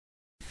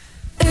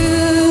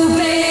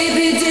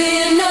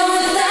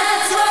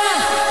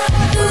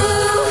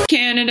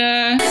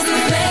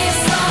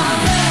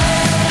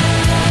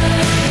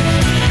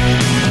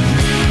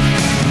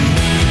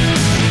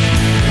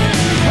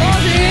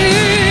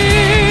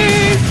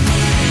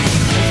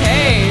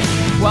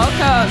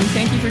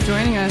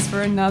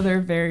for another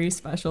very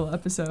special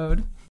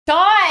episode.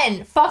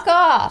 Sean, fuck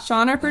off.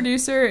 Sean, our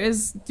producer,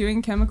 is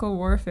doing chemical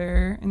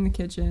warfare in the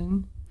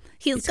kitchen.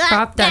 He's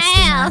crop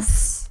dusting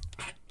us.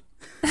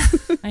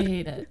 I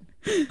hate it.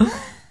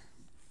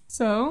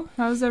 So,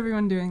 how's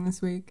everyone doing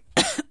this week?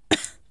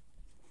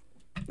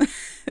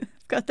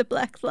 Got the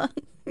black lung.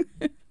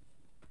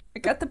 I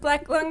got the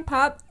black lung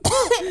pop.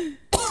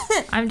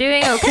 I'm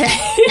doing okay.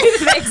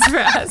 Thanks for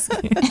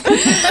asking.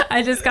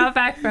 I just got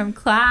back from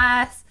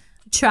class,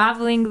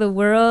 traveling the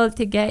world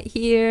to get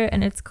here,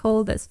 and it's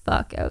cold as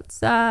fuck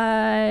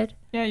outside.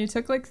 Yeah, you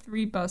took like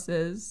 3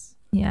 buses.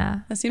 Yeah.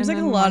 That seems And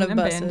like a then lot one of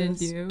abandoned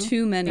buses. you.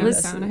 Too many I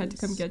buses. I had to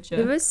come get you.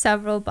 It was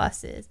several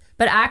buses.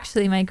 But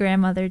actually, my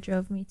grandmother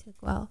drove me to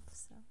Guelph.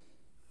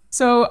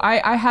 So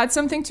I had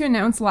something to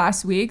announce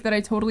last week that I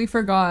totally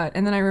forgot,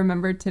 and then I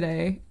remembered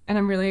today, and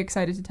I'm really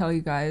excited to tell you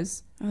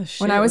guys. Oh,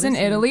 shit, when I was in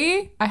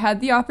Italy, I had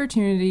the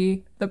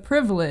opportunity, the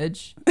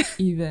privilege,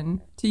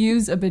 even, to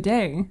use a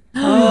bidet.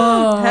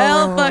 Oh,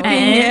 hell fucking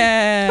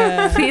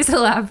yeah. Please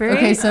elaborate.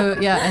 Okay, so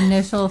yeah,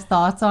 initial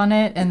thoughts on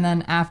it and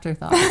then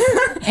afterthoughts.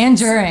 And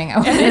during.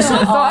 Initial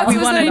thoughts We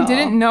was want that it I all.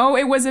 didn't know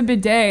it was a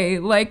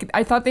bidet. Like,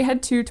 I thought they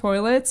had 2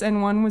 toilets,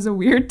 and one was a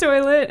weird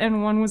toilet,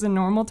 and one was a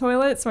normal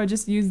toilet, so I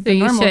just used the So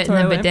you normal shit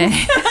toilet. in the bidet.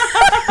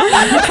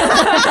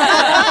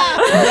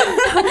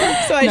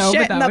 So I No,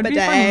 shit but in that the would be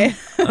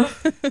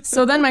bidet.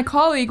 So then my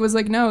colleague was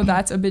like, no,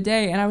 that's a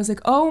bidet. And I was like,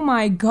 oh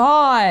my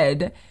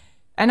God.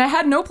 And I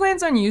had no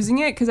plans on using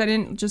it because I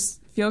didn't just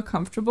feel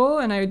comfortable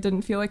and I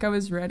didn't feel like I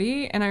was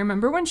ready. And I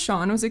remember when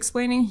Sean was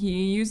explaining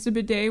he used a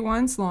bidet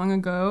once long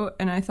ago,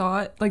 and I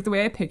thought, like, the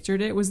way I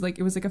pictured it was like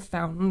a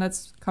fountain that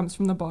comes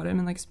from the bottom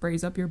and like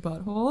sprays up your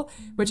butthole,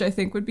 which I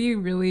think would be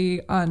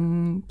really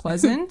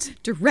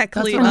unpleasant.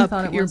 Directly That's what I up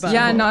thought it your was. butt.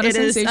 Yeah, not a It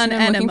is sensation an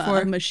I'm looking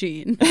enema for.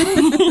 machine.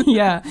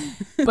 Yeah,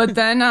 but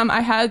then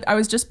I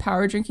was just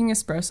power drinking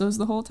espressos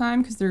the whole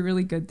time because they're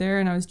really good there,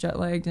 and I was jet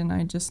lagged and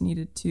I just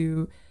needed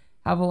to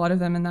have a lot of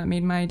them, and that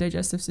made my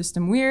digestive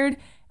system weird.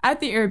 At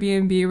the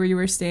Airbnb where you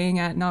were staying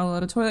at, not a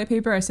lot of toilet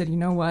paper, I said, you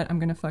know what, I'm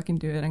gonna fucking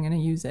do it, I'm gonna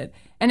use it.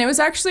 And it was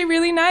actually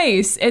really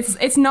nice.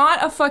 It's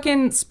not a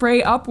fucking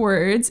spray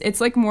upwards, it's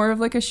like more of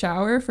like a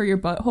shower for your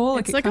butthole.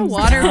 It's like it a comes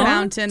water down.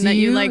 fountain Do that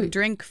you you- like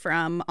drink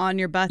from on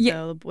your butt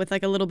though, with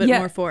like a little bit Yeah.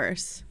 more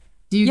force.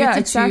 Do you Yeah, get to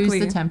exactly.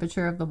 choose the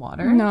temperature of the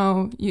water?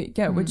 No, you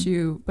get what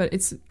you, but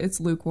it's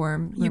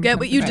lukewarm. You room get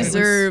what you temperature.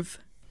 deserve.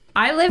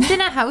 I lived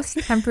in a house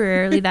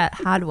temporarily that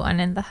had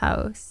one in the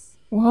house.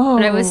 Whoa.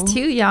 But I was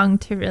too young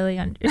to really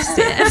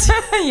understand.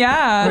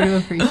 Yeah. Or to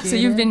appreciate So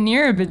you've it? been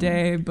near a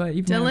bidet, but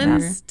you've never.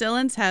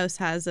 Dylan's house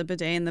has a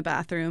bidet in the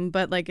bathroom,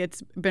 but like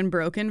it's been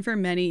broken for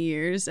many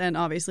years, and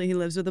obviously he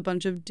lives with a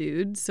bunch of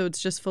dudes, so it's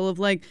just full of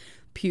like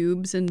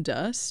pubes and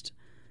dust.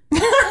 Ew.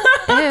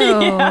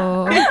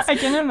 I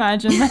can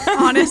imagine that.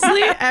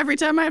 Honestly, every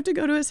time I have to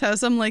go to his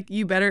house, I'm like,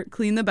 you better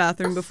clean the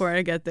bathroom before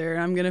I get there.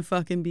 I'm gonna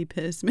fucking be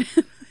pissed, man.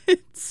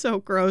 It's so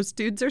gross.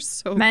 Dudes are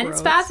so Men's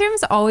gross.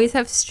 bathrooms always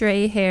have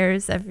stray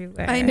hairs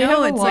everywhere. I have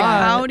know. a It's like,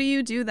 lot. how do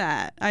you do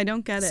that? I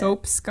don't get it.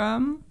 Soap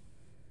scum.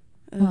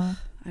 Ugh,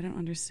 I don't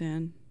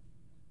understand.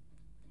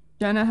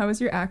 Jenna, how was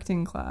your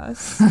acting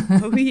class?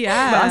 Oh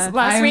yeah.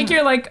 Last week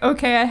you're like,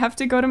 okay, I have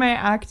to go to my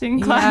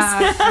acting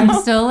class. Yeah, I'm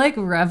still like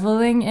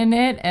reveling in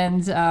it,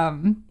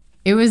 and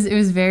it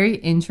was very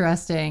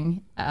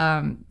interesting.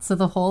 So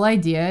the whole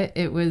idea,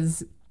 it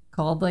was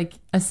called like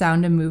a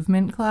sound and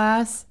movement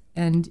class,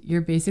 and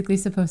you're basically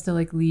supposed to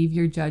like leave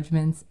your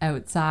judgments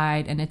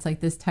outside, and it's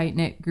like this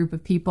tight-knit group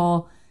of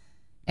people,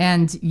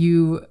 and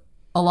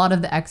a lot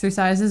of the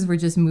exercises were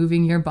just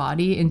moving your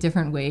body in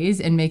different ways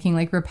and making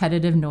like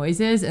repetitive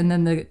noises, and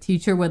then the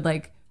teacher would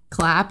like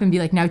clap and be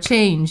like, now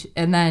change,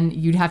 and then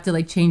you'd have to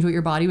like change what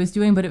your body was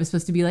doing, but it was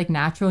supposed to be like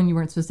natural and you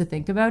weren't supposed to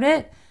think about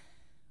it.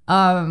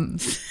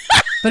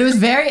 But it was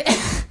very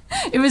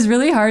it was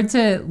really hard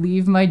to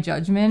leave my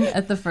judgment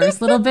at the first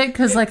little bit,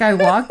 because like I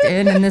walked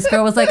in and this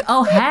girl was like,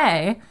 oh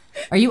hey,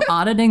 are you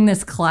auditing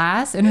this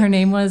class? And her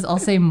name was, I'll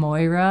say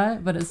Moira,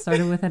 but it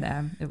started with an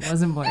M. It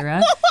wasn't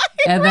Moira.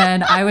 And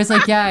then I was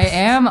like, yeah, I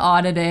am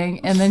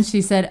auditing. And then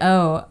she said,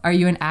 oh, are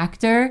you an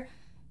actor?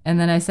 And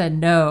then I said,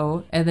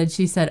 no. And then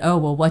she said, oh,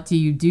 well, what do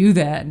you do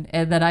then?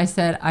 And then I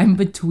said, I'm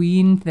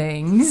between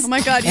things. Oh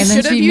my God, you And then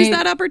should have she used made-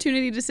 that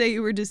opportunity to say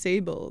you were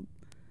disabled.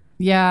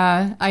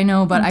 Yeah, I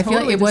know, but I'm I feel like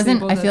totally it wasn't.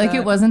 disabled I feel at like it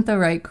that. wasn't the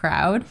right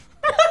crowd.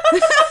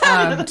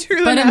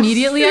 True But enough,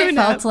 immediately true I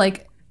enough. felt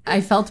like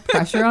I felt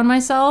pressure on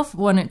myself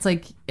when it's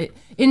like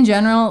in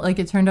general, like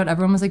it turned out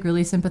everyone was like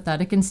really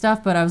sympathetic and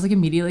stuff, but I was like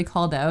immediately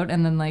called out,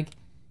 and then like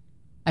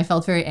I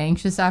felt very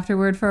anxious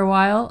afterward for a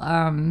while.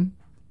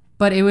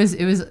 But it was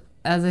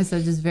as I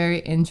said, just very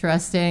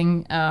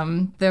interesting.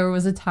 There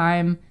was a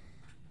time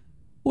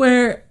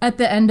where at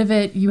the end of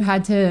it, you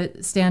had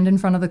to stand in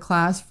front of the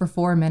class for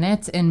 4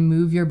 minutes and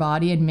move your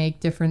body and make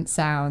different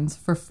sounds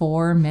for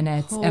 4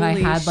 minutes. And I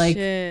Holy had like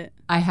shit.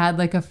 I had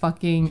like a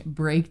fucking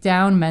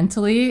breakdown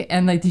mentally,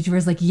 and like the teacher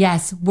was like,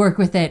 yes, work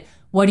with it.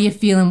 What are you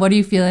feeling? What are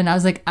you feeling? I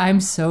was like,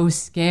 I'm so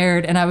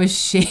scared, and I was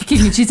shaking,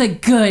 and she's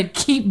like, good,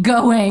 keep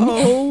going.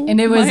 Oh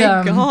and it was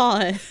my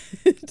God.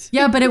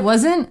 Yeah, but it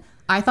wasn't.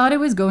 I thought it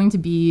was going to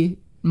be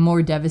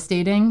more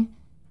devastating,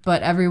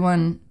 but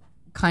everyone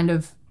kind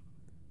of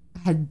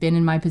had been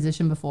in my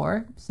position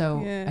before,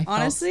 so Yeah.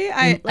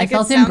 I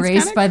felt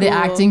embraced by the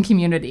acting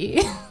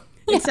community.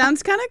 It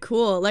sounds kind of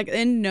cool. Like,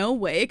 in no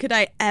way could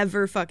I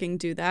ever fucking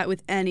do that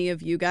with any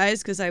of you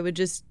guys, because I would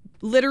just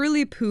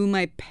literally poo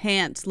my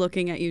pants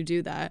looking at you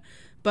do that.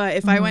 But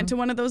if I went to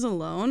one of those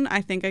alone,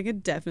 I think I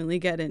could definitely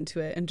get into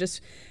it. And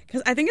just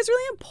because I think it's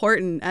really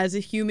important as a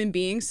human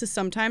being to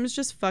sometimes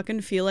just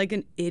fucking feel like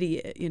an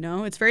idiot, you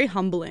know? It's very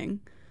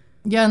humbling.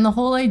 Yeah, and the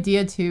whole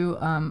idea too,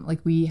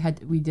 like we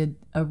did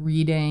a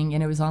reading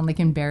and it was on like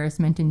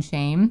embarrassment and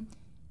shame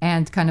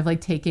and kind of like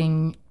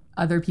taking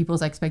other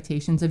people's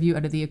expectations of you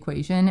out of the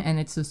equation, and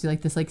it's supposed to be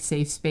like this like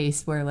safe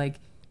space where like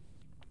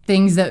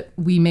things that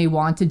we may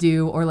want to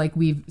do or like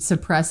we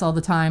suppress all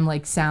the time,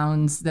 like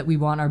sounds that we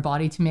want our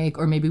body to make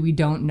or maybe we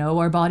don't know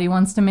our body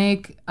wants to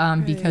make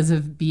because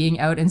of being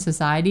out in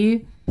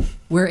society,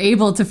 we're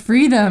able to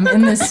free them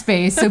in this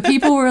space. So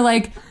people were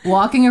like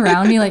walking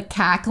around me like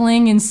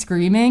cackling and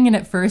screaming, and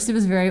at first it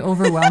was very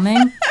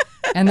overwhelming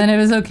and then it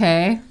was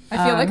okay.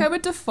 I feel like I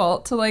would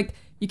default to like,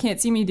 you can't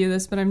see me do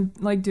this, but I'm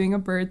like doing a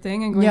bird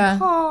thing and going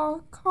caw,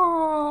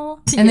 caw.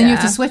 And then you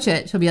have to switch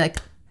it. She'll be like,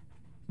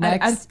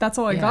 next. That's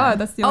all I got.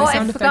 That's the only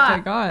sound effect I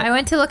got. I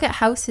went to look at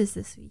houses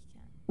this weekend.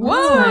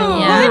 Whoa!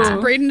 Yeah.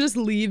 What? Brayden just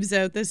leaves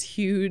out this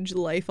huge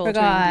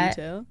life-altering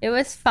detail. It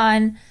was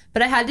fun,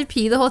 but I had to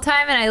pee the whole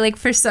time, and I like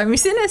for some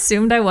reason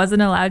assumed I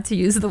wasn't allowed to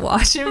use the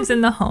washrooms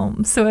in the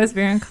home, so I was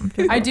very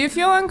uncomfortable. I do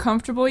feel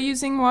uncomfortable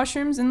using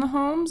washrooms in the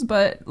homes,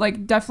 but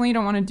like definitely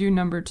don't want to do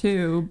number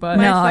 2. But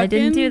no, I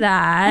didn't do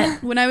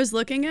that. When I was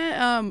looking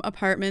at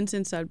apartments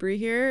in Sudbury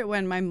here,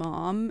 when my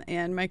mom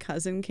and my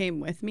cousin came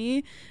with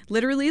me,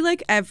 literally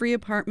like every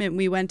apartment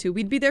we went to,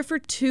 we'd be there for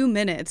 2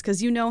 minutes,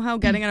 because you know how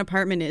getting an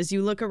apartment is.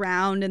 You look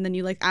around and then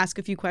you like ask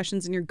a few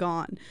questions and you're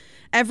gone.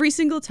 Every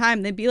single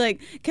time they'd be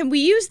like, can we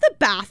use the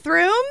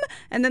bathroom?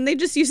 And then they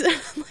just use it.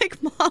 I'm like,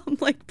 Mom,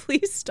 like,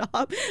 please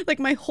stop. Like,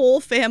 my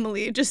whole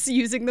family just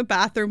using the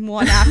bathroom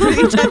one after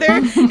each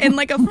other in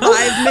like a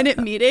 5-minute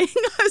meeting.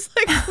 I was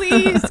like,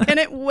 please, can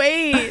it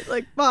wait?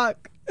 Like,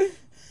 fuck.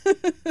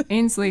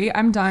 Ainsley,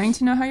 I'm dying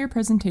to know how your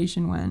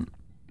presentation went.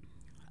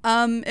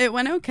 It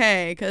went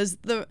okay, because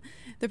the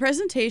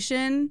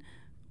presentation,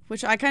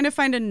 which I kind of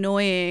find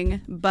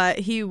annoying, but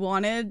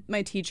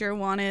my teacher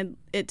wanted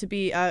it to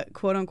be a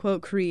quote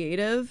unquote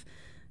creative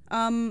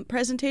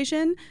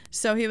presentation.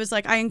 So he was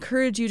like, I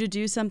encourage you to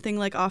do something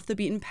like off the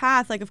beaten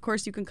path. Like, of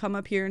course you can come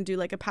up here and do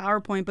like a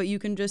PowerPoint, but you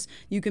can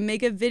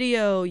make a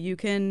video, you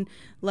can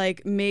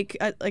like make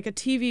a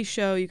TV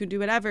show, you can do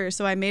whatever.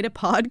 So I made a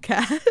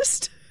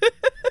podcast.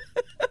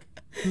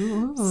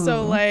 Ooh.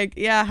 So like,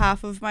 yeah,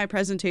 half of my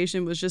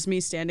presentation was just me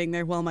standing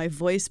there while my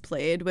voice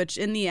played, which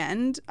in the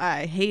end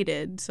I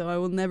hated. So I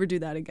will never do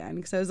that again,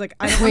 because I was like,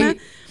 I don't want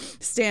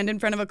to stand in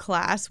front of a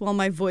class while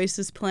my voice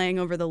is playing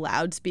over the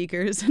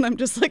loudspeakers and I'm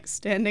just like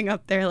standing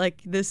up there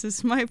like, this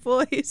is my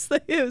voice.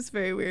 Like, it was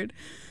very weird.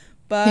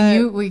 But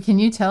can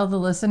you tell the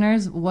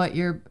listeners what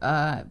your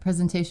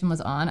presentation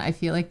was on? I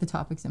feel like the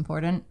topic's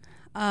important.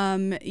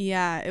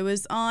 Yeah, it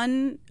was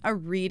on a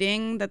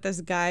reading that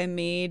this guy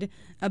made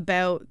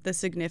about the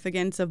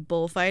significance of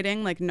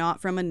bullfighting, like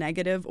not from a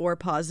negative or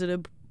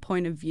positive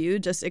point of view,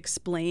 just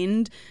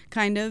explained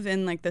kind of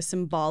in like the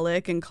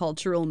symbolic and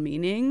cultural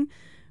meaning,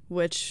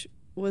 which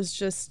was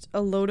just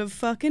a load of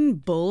fucking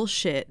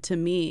bullshit to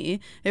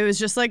me. It was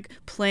just like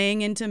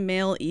playing into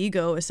male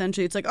ego,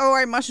 essentially. It's like, oh,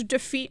 I must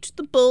defeat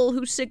the bull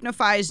who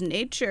signifies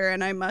nature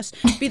and I must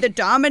be the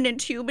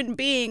dominant human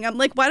being. I'm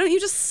like, why don't you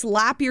just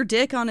slap your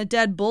dick on a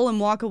dead bull and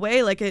walk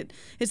away? Like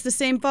it's the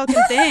same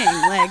fucking thing.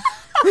 Like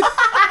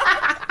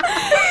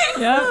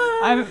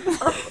Yeah,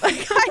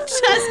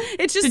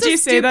 it's just Did so you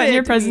say that in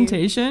your stupid to me.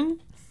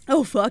 presentation?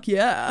 Oh, fuck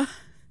yeah.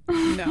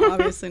 No,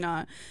 obviously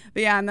not.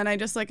 But yeah, and then I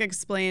just like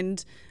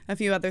explained a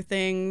few other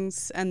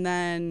things, and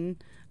then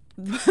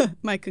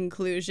my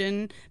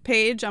conclusion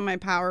page on my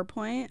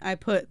PowerPoint, I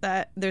put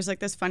that there's like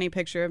this funny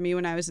picture of me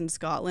when I was in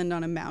Scotland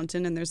on a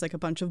mountain, and there's like a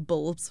bunch of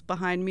bulls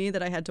behind me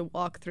that I had to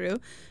walk through.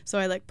 So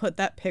I like put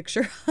that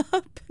picture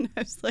up, and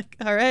I was like,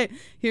 all right,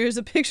 here's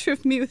a picture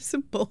of me with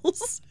some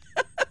bulls.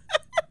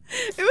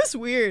 It was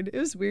weird. It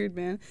was weird,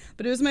 man.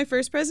 But it was my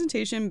first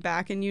presentation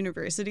back in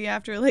university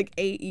after like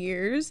 8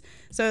 years.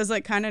 So I was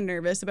like kind of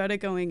nervous about it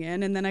going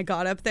in. And then I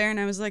got up there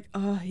and I was like,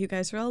 oh, you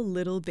guys are all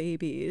little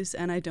babies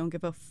and I don't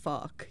give a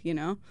fuck, you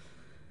know?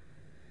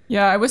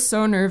 Yeah, I was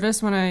so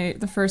nervous when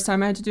the first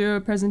time I had to do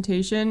a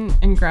presentation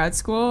in grad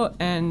school,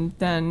 and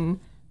then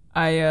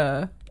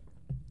I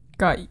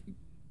got...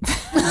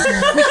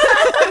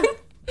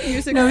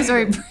 No,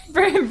 sorry.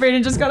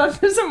 Brayden just got up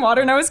for some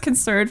water, and I was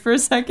concerned for a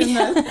second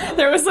that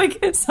there was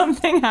like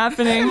something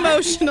happening.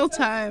 Emotional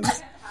times.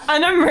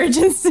 An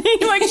emergency.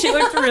 Like, she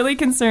looked really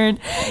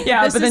concerned.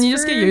 Yeah, This but then is you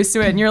just for- get used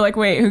to it, and you're like,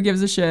 wait, who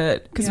gives a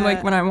shit? Because Yeah.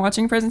 like when I'm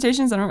watching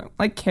presentations, I don't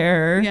like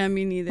care Yeah,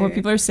 me neither. what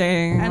people are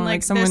saying. And or,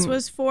 like someone... this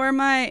was for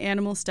my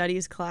animal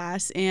studies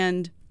class,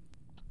 and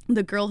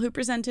the girl who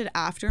presented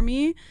after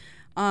me,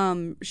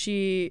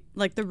 she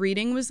like the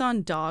reading was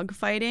on dog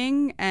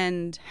fighting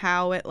and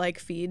how it like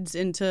feeds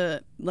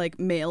into like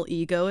male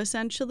ego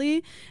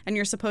essentially, and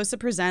you're supposed to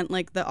present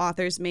like the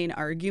author's main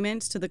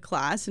arguments to the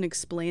class and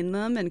explain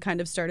them and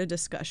kind of start a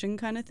discussion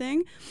kind of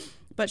thing.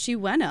 But she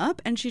went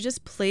up and she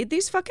just played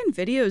these fucking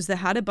videos that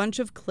had a bunch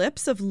of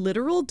clips of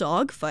literal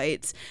dog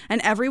fights,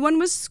 and everyone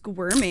was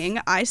squirming.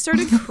 I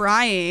started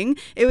crying.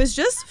 It was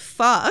just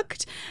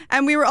fucked.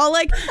 And we were all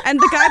like, and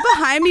the guy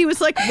behind me was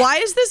like, why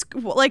is this,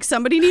 like,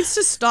 somebody needs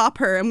to stop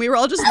her. And we were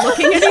all just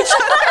looking at each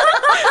other.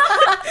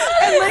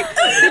 And like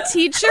the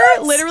teacher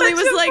literally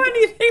was like,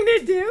 funny thing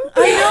to do.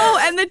 I know.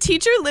 And the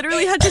teacher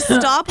literally had to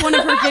stop one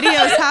of her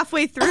videos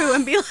halfway through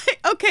and be like,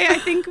 okay, I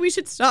think we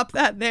should stop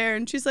that there.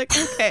 And she's like,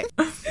 okay.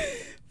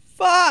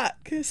 Fuck.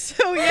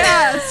 So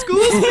yeah,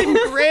 school's been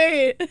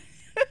great.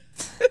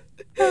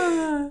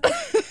 Good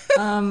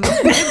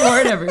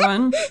lord,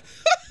 everyone.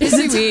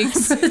 Busy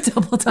weeks. I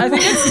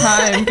think it's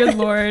time. Good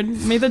lord.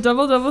 May the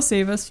double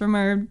save us from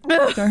our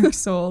dark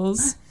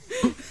souls.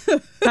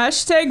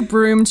 Hashtag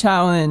broom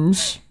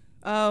challenge.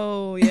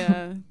 Oh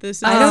yeah, this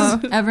is. I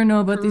don't ever know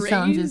about these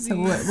challenges. So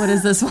what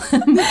is this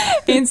one?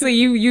 Ainsley,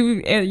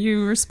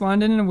 you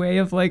responded in a way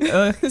of like,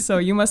 ugh. So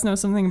you must know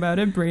something about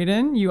it,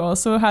 Brayden. You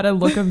also had a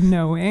look of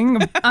knowing.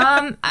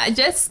 I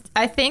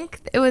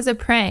think it was a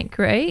prank,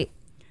 right?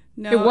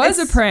 No, it was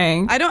a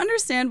prank. I don't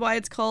understand why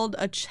it's called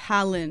a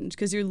challenge,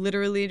 because you're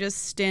literally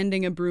just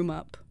standing a broom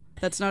up.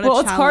 That's not a challenge.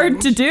 Well, it's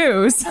hard to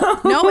do. So.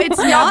 No, it's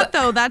not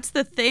though. That's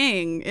the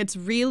thing. It's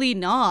really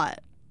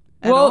not.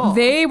 Well,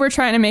 they were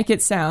trying to make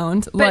it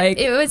sound but like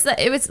it was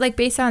like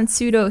based on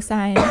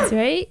pseudoscience,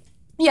 right?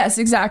 Yes,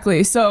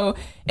 exactly. So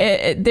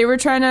they were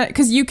trying to,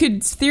 because you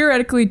could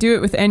theoretically do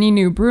it with any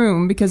new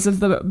broom because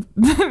of the.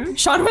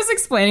 Sean was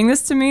explaining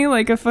this to me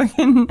like a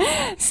fucking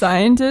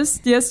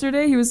scientist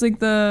yesterday. He was like,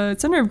 the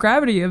center of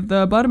gravity of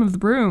the bottom of the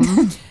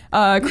broom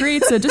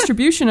creates a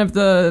distribution of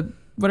the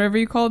whatever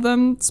you call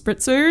them,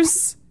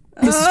 spritzers.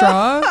 The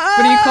straw?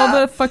 What do you call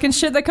the fucking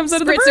shit that comes out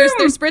of the broom?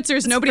 They're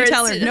spritzers. Nobody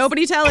tell her.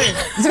 Nobody tell her.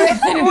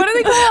 What are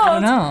they called? I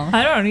don't know.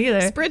 I don't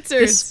either.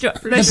 Spritzers. The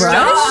brush?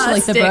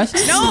 Like the brush?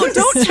 No,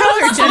 don't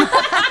tell her, Jen.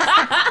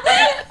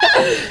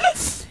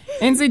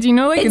 Ainsley, do you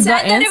know like It is said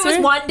that that answer? it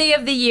was one day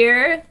of the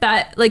year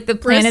that like the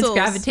planet's Bristles.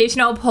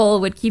 gravitational pull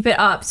would keep it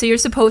up. So you're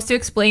supposed to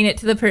explain it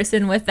to the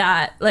person with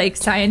that like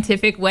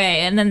scientific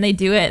way, and then they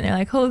do it and they're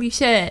like, holy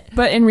shit.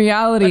 But in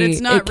reality, But it's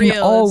not it can real,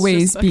 it's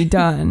always just be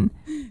done.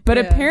 But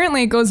Yeah.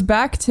 apparently it goes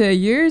back to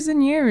years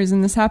and years,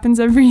 and this happens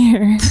every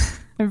year.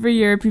 Every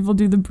year people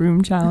do the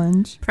broom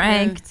challenge.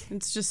 Pranked. Yeah,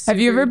 it's just Have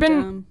you super ever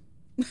been- dumb.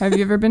 Have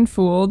you ever been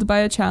fooled by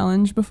a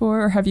challenge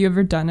before? Or have you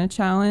ever done a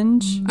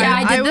challenge? Yeah,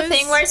 I did I the was-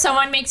 thing where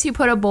someone makes you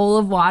put a bowl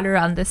of water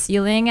on the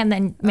ceiling and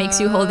then makes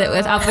you hold it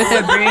with a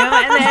broom,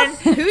 and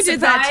then Who did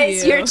that to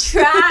surprise, you? you're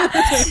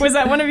trapped. Was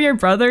that one of your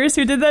brothers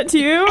who did that to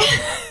you?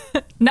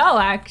 No,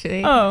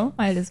 actually. Oh.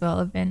 Might as well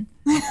have been.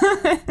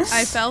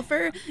 I fell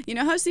for, you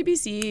know how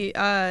CBC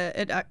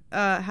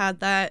had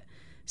that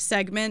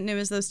segment, and it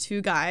was those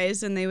two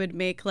guys, and they would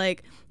make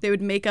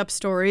up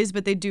stories,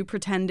 but they do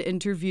pretend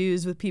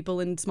interviews with people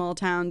in small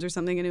towns or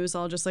something, and it was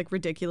all just like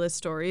ridiculous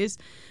stories.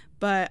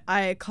 But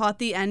I caught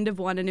the end of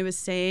one, and it was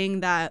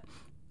saying that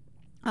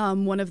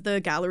one of the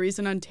galleries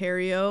in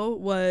Ontario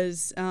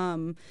was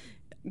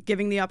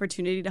giving the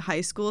opportunity to high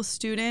school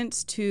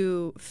students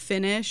to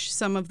finish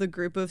some of the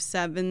Group of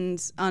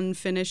Seven's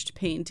unfinished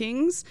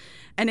paintings,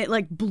 and it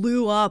like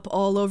blew up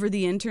all over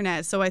the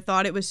internet. So I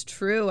thought it was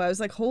true. I was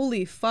like,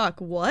 holy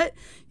fuck, what?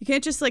 You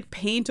can't just like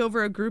paint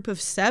over a Group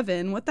of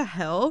Seven. What the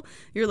hell?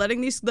 You're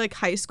letting these like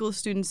high school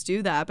students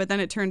do that. But then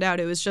it turned out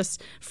it was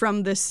just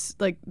from this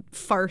like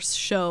farce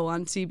show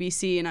on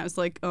CBC, and I was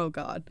like, oh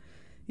god.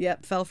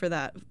 Yep, fell for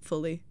that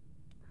fully.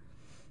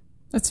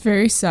 That's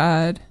very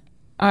sad.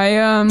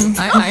 I'm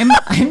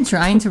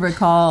trying to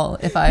recall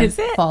if I've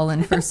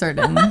fallen for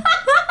certain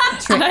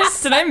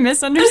tricks. did I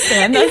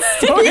misunderstand that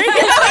story? Your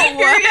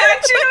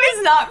reaction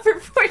was not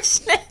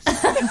proportionate.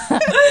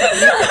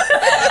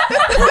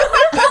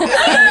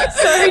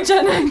 Sorry,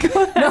 Jenna.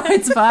 Go ahead. No,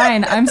 it's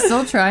fine. I'm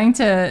still trying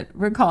to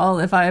recall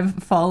if I've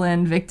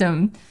fallen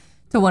victim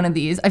to one of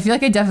these. I feel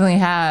like I definitely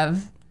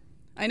have.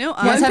 I know. You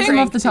guys have some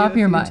off the top of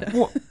your mind.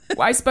 Well,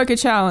 Ice bucket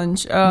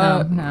challenge.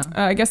 No.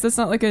 I guess that's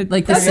not like a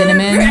Like the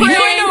cinnamon. No,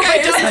 I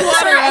just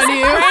water on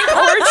you.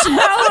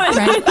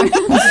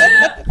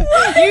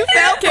 You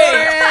fell for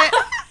it.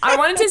 I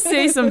wanted to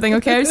say something,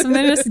 okay? I have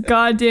something to just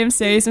goddamn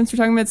say since we're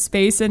talking about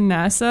space and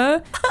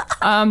NASA.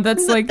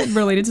 That's like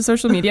related to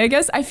social media, I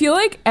guess. I feel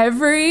like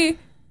every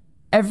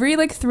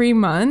like 3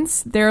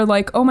 months, they're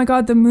like, oh my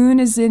god, the moon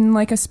is in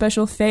like a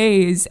special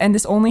phase, and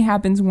this only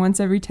happens once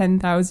every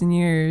 10,000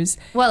 years.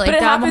 What, like but it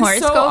dumb happens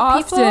horoscope so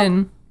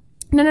often. people?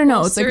 No,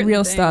 it's like certain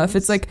real stuff.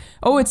 things. It's like,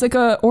 oh, it's like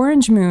a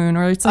orange moon,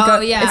 or it's like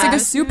Oh, it's yeah. like a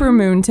super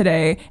moon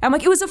today. I'm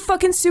like, it was a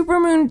fucking super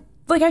moon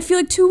like, I feel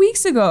like 2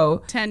 weeks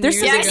ago. 10 There's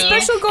years something ago.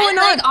 special going and,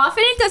 on. like,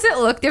 often it doesn't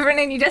look different,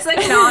 and you just like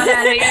nod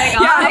at it. You're like,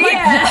 oh, Yeah, I'm like,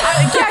 yeah.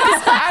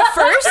 because at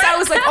first I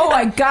was like, oh,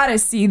 I gotta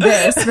see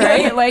this,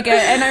 right? Like,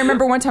 and I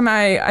remember one time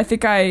I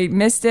think I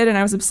missed it and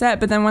I was upset.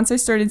 But then once I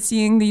started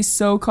seeing these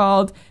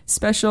so-called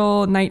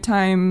special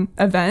nighttime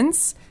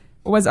events,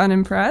 was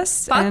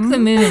unimpressed. Fuck and the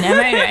moon, am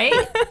I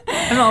right?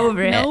 I'm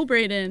over it. No,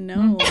 Brayden,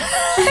 no.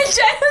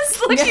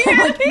 Jen's looking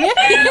at me.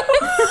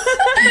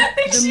 I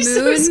think she's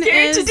so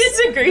scared to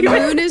disagree the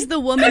with moon is the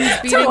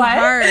woman's beating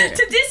heart.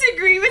 to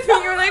disagree with me.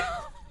 You're like,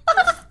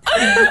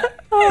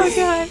 oh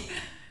god,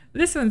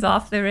 this one's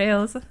off the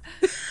rails.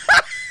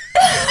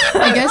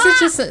 I guess it's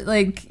just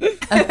like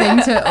a thing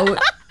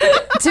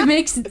to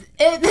make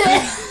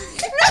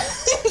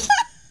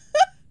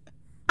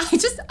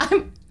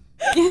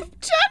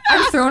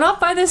I'm thrown off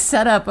by this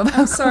setup of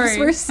how close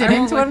we're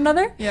sitting to one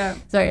another. Yeah.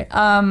 Sorry.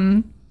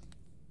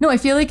 No, I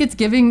feel like it's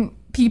giving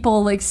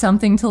people like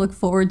something to look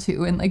forward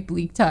to in like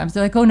bleak times.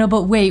 They're like, oh no,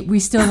 but wait, we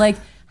still like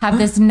have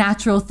this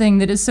natural thing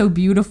that is so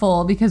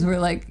beautiful because we're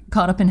like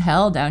caught up in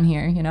hell down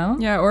here, you know?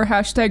 Yeah, or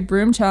hashtag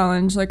broom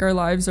challenge. Like, our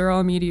lives are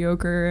all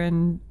mediocre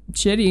and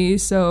shitty,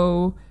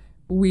 so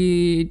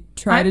we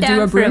try to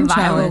do a broom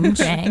challenge.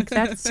 Prank.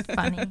 That's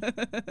funny.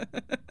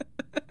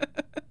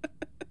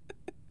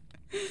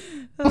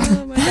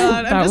 Oh my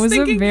god! That was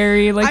thinking, a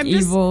very like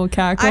evil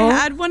cackle. I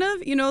had one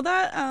of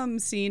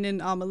that scene in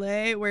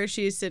Amelie where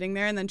she's sitting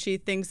there and then she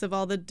thinks of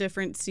all the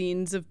different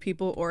scenes of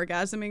people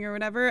orgasming or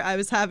whatever. I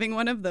was having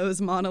one of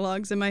those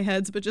monologues in my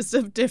head, but just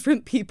of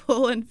different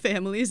people and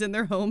families in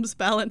their homes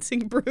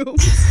balancing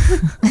brooms.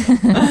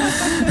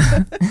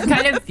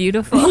 Kind of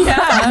beautiful.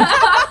 Yeah,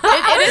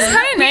 it is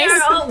kind of nice.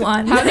 We're all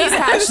one. How these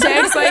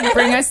hashtags like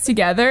bring us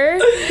together,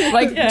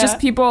 like just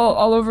people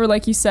all over,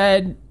 like you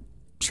said,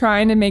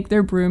 trying to make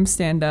their broom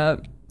stand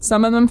up.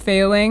 Some of them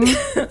failing,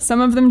 some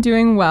of them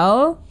doing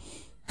well.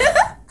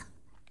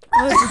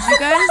 Oh, did you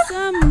guys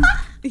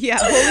yeah,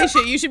 holy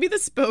shit, you should be the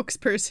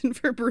spokesperson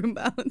for broom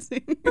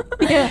balancing.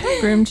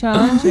 Broom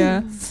challenge,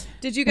 yeah.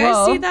 Did you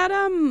guys see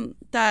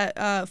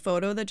that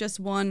photo that just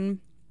won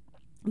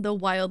the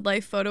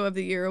Wildlife Photo of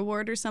the Year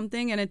award or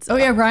something? And it's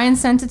Ryan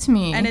sent it to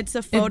me. and it's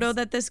a photo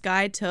that this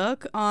guy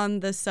took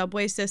on the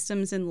subway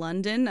systems in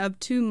London of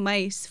two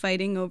mice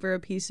fighting over a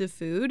piece of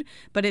food,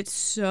 but it's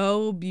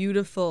so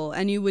beautiful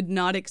and you would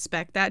not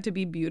expect that to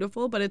be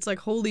beautiful, but it's like,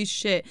 holy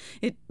shit,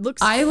 it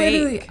looks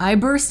fake. I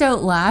burst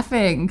out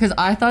laughing because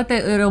I thought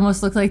that it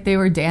almost looked like they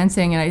were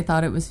dancing and I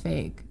thought it was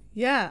fake.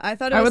 Yeah, I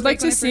thought it was I would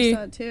like fake when to I see. first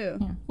saw it too.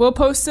 Yeah. We'll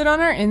post it on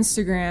our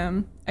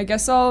Instagram. I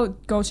guess I'll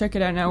go check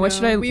it out now. What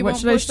should I? We What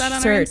won't should I post that on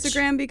our search?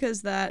 Instagram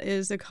because that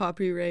is a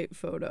copyright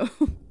photo.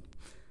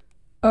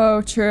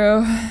 Oh,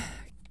 true.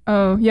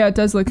 Oh, yeah, it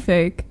does look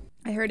fake.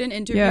 I heard an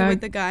interview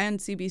with the guy on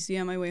CBC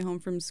on my way home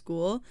from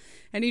school,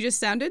 and he just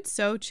sounded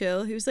so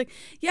chill. He was like,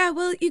 yeah,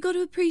 well, you got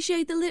to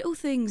appreciate the little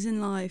things in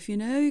life, you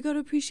know? You got to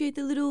appreciate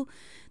the little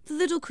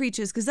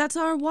creatures, because that's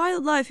our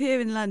wildlife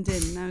here in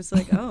London. And I was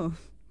like, oh,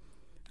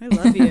 I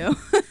love you.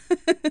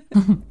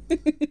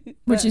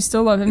 Would you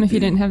still love him if he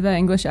didn't have that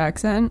English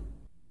accent?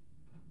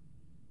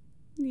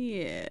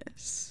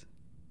 Yes.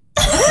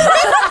 You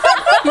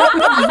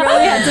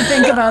really had to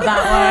think about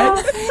that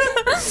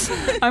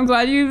one. I'm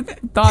glad you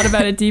thought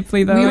about it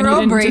deeply, though, We and were you all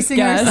didn't just bracing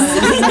guess.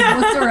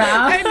 ourselves. Looked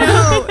around. I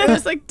know. It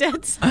was like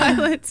dead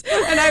silence.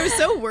 And I was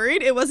so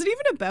worried. It wasn't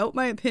even about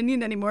my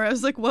opinion anymore. I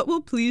was like, what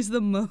will please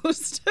the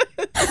most?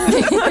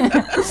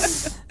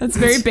 That's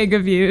very big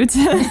of you.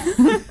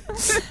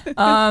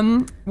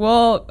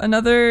 Well,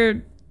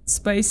 another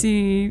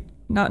spicy,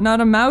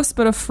 not a mouse,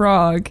 but a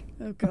frog.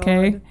 Oh, God.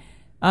 Okay.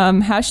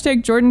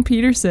 Hashtag Jordan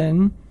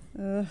Peterson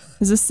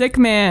is a sick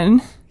man.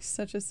 He's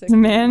such a sick He's a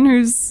man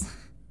who's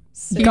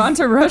sick. gone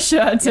to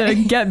Russia to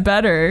get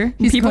better.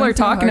 People going are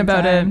through a talking hard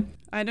about it. time.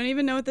 I don't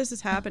even know what this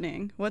is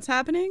happening. What's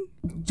happening?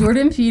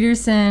 Jordan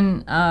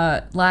Peterson,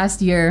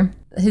 last year,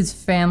 his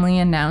family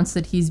announced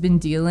that he's been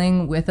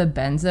dealing with a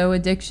benzo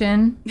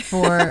addiction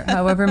for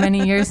however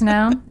many years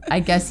now. I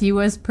guess he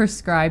was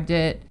prescribed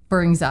it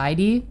for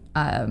anxiety.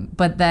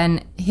 But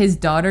then his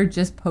daughter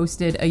just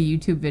posted a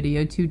YouTube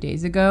video 2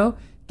 days ago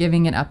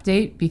giving an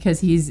update because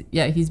he's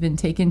been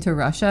taken to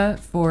Russia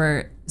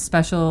for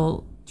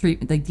special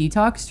treatment, like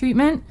detox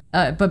treatment.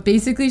 But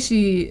basically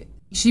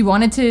she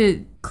wanted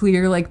to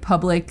clear like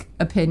public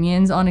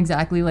opinions on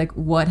exactly like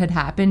what had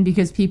happened,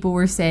 because people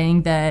were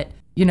saying that,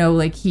 you know,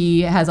 like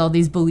he has all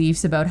these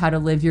beliefs about how to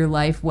live your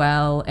life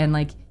well, and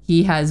like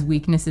he has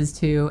weaknesses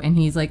too, and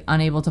he's like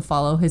unable to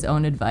follow his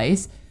own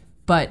advice.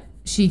 But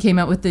she came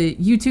out with the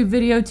YouTube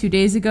video 2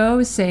 days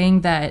ago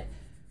saying that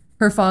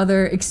her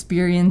father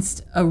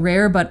experienced a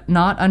rare but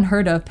not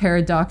unheard of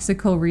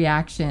paradoxical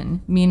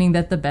reaction, meaning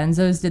that the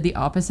benzos did the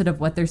opposite of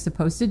what they're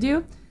supposed to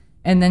do.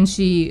 And then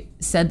she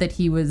said that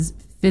he was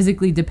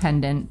physically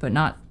dependent but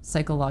not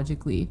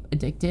psychologically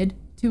addicted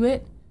to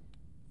it.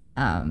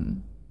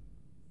 And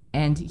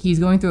he's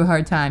going through a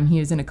hard time. He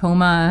was in a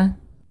coma.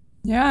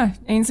 Yeah,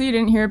 Ainsley, you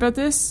didn't hear about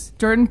this?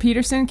 Jordan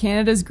Peterson,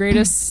 Canada's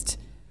greatest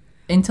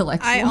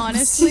intellectuals. I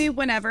honestly,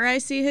 whenever I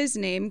see his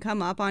name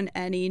come up on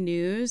any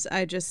news,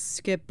 I just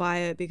skip by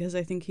it because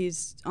I think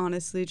he's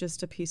honestly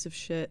just a piece of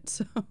shit.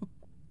 So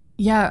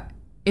Yeah,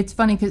 it's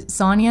funny because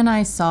Sonia and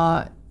I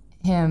saw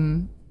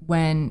him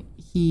when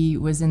he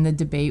was in the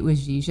debate with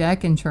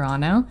Zizek in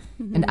Toronto.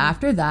 And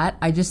after that,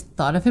 I just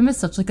thought of him as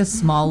such like a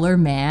smaller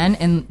man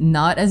and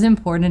not as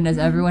important as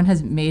everyone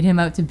has made him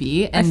out to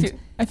be. And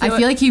I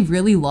feel like he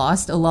really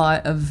lost a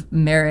lot of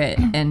merit.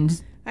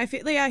 And I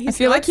feel like I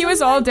feel like he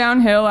was all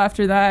downhill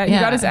after that. He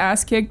got his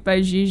ass kicked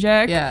by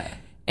Zizek. yeah.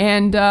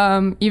 And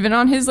even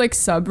on his like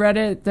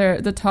subreddit,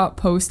 the top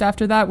post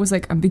after that was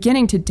like, I'm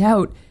beginning to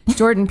doubt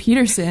Jordan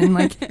Peterson.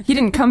 Like, he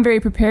didn't come very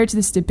prepared to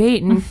this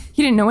debate, and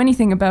he didn't know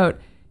anything about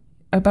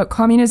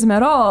communism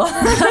at all.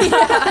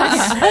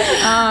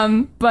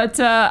 But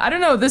I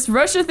don't know. This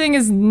Russia thing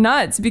is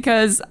nuts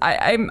because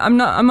I'm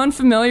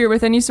unfamiliar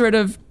with any sort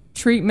of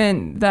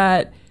treatment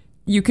that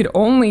you could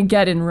only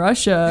get in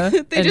Russia.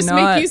 They just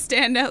make you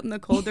stand out in the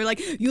cold. They're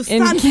like, you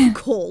stand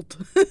cold.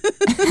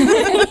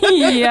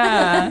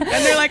 Yeah.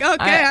 And they're like,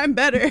 okay, I'm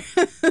better.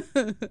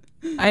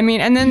 I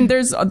mean, and then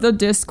there's the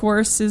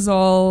discourse is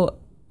all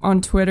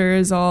on Twitter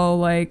is all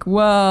like,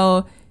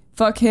 well,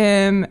 fuck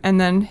him. And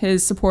then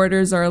his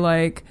supporters are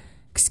like,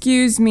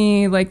 excuse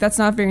me, like, that's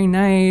not very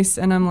nice.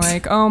 And I'm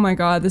like, oh my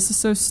God, this is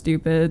so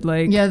stupid.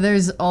 Like, Yeah,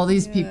 there's all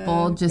these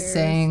people just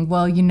saying,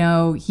 well, you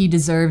know, he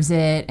deserves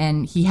it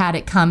and he had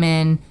it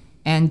coming,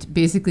 and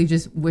basically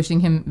just wishing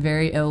him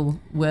very ill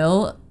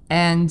will.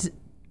 And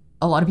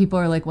a lot of people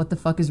are like, what the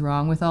fuck is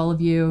wrong with all of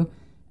you?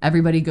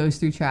 Everybody goes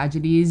through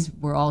tragedies.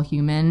 We're all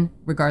human,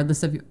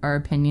 regardless of our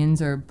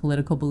opinions or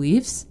political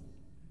beliefs.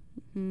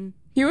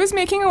 he was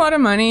making a lot of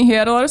money. He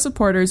had a lot of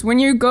supporters. When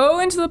you go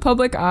into the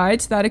public eye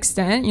to that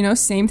extent, you know,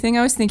 same thing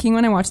I was thinking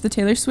when I watched the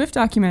Taylor Swift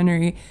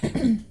documentary.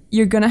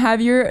 You're going to have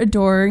your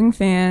adoring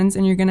fans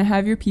and you're going to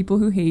have your people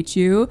who hate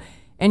you.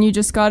 And you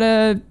just got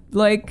to,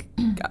 like,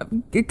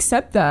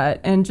 accept that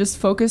and just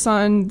focus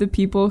on the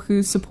people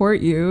who support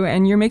you.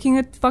 And you're making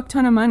a fuck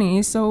ton of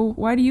money, so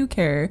why do you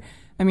care?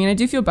 I mean, I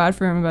do feel bad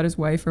for him about his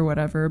wife or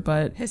whatever,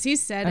 but... Has he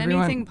said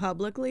anything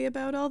publicly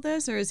about all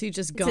this, or has he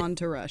just gone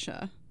to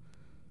Russia?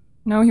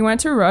 No, he went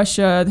to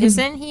Russia.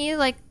 Isn't he,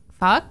 like,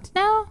 fucked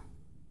now?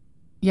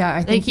 Yeah, I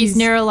think Like, he's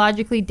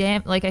neurologically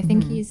damaged. Like, I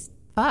think he's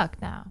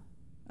fucked now.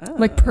 Oh.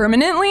 Like,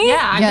 permanently?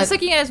 Yeah, I'm just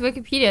looking at his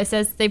Wikipedia. It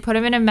says they put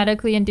him in a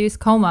medically induced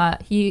coma.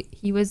 He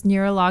was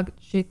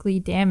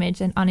neurologically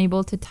damaged and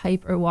unable to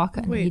type or walk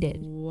unaided.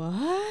 Wait,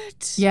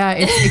 what? Yeah,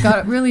 it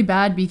got really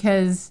bad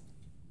because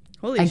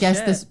Holy I guess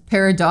shit. this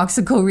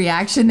paradoxical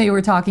reaction they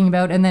were talking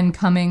about and then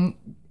coming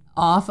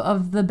off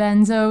of the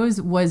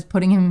benzos was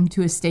putting him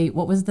to a state.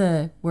 What was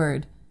the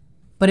word?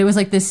 But it was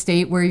like this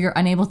state where you're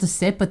unable to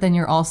sit, but then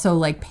you're also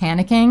like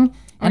panicking.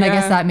 And I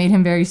guess that made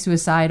him very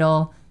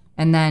suicidal.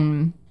 And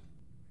then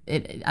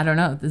I don't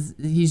know.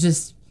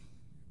 His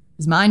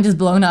mind is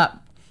blown up.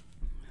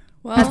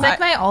 Well, That's like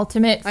my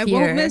ultimate fear. I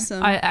won't miss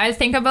him. I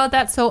think about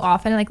that so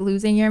often, like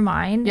losing your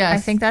mind. Yes.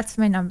 I think that's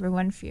my number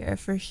one fear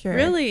for sure.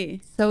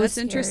 Really? So That's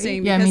scary.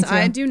 interesting Yeah, me because too.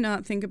 I do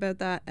not think about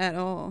that at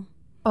all.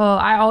 Oh,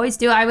 I always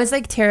do. I was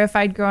like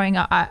terrified growing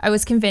up. I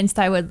was convinced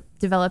I would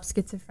develop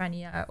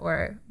schizophrenia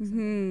or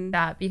something like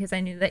that because I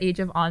knew the age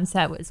of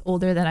onset was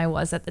older than I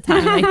was at the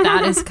time. Like,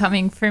 that is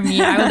coming for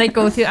me. I would like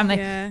go through, I'm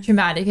like,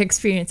 traumatic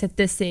experience at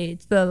this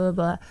age, blah, blah,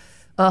 blah.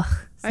 Ugh,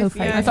 so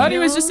frightening. I thought he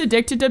was just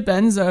addicted to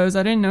benzos.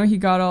 I didn't know he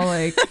got all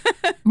like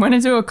went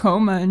into a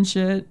coma and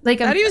shit. Like,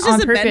 Thought he was on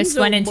just a purpose benzo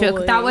went into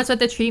boy. that was what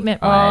the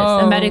treatment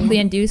was, a Oh. medically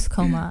induced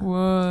coma.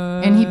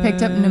 What? And he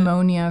picked up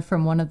pneumonia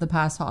from one of the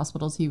past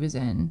hospitals he was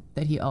in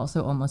that he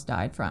also almost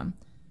died from.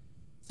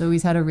 So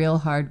he's had a real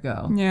hard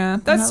go. Yeah,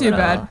 that's a too little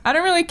bad. I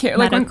don't really care.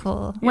 Like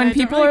medical. when Yeah, I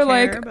don't people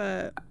really are care,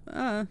 like,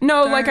 but,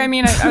 no, darn. like I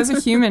mean, as a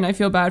human, I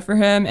feel bad for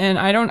him, and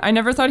I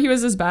never thought he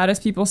was as bad as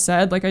people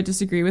said. Like, I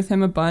disagree with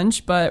him a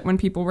bunch, but when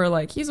people were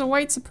like, he's a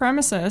white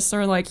supremacist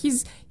or like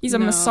he's a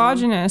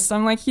misogynist,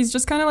 I'm like, he's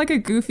just kind of like a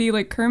goofy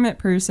like Kermit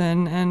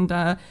person,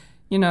 and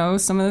you know,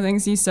 some of the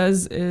things he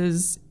says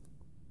is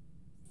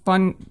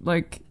fun,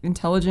 like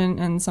intelligent,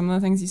 and some of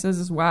the things he says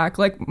is whack.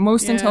 Like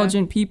most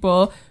intelligent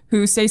people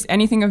who say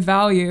anything of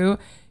value,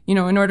 you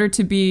know, in order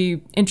to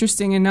be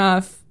interesting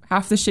enough,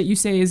 half the shit you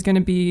say is going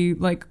to be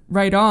like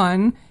right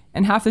on,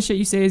 and half the shit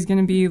you say is going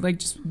to be like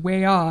just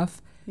way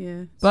off.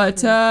 Yeah.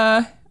 But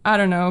I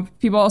don't know.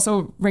 People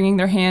also wringing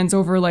their hands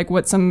over like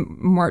what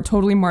some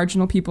totally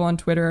marginal people on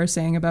Twitter are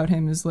saying about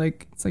him is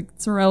like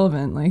it's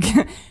irrelevant. Like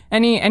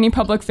any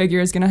public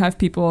figure is going to have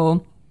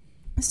people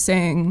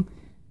saying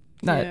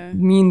that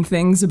mean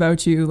things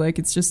about you. Like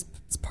it's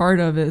part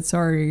of it.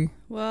 Sorry.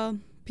 Well,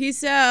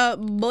 peace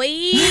out, boy.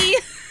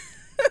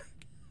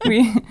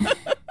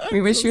 We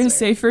wish you a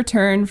safe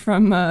return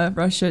from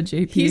Russia,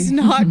 JP. He's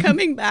not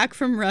coming back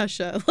from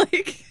Russia.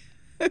 Like,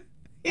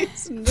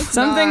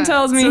 Something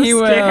tells me he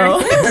will.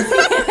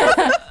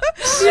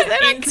 He's gonna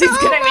make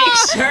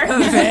sure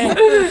of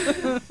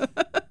it.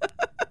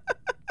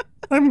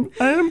 I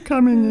am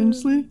coming,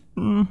 Ainsley.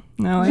 No,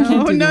 I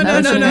can't do no,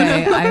 that. no,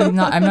 no,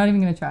 no. I'm not even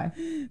gonna try.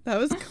 That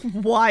was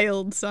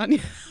wild,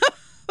 Sonia.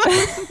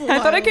 I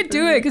thought I could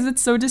do it because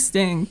it's so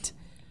distinct.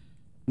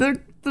 The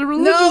No,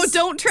 religious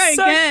don't try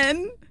sect-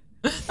 again.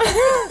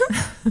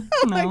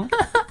 No.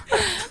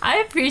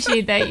 I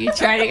appreciate that you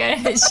try to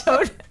get it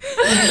showed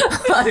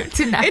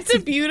tonight. It's a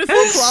beautiful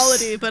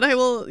quality, but I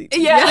will Yeah.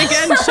 yet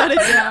again shut it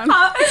down.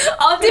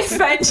 I'll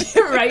defend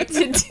your right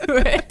to do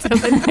it till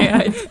the day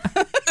I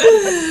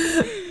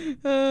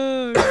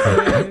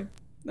Okay.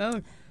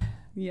 Oh,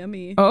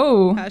 yummy.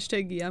 Oh.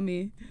 Hashtag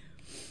yummy.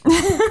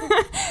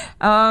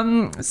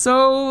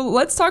 So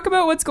let's talk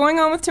about what's going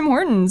on with Tim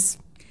Hortons.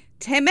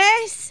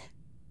 Timmis.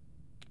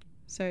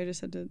 Sorry, I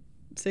just had to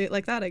say it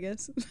like that, I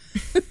guess.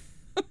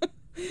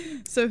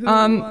 So who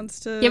wants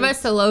to give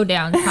us the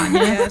lowdown,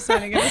 Sonia. Yeah,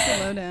 Sonia, give us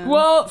the lowdown.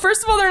 Well,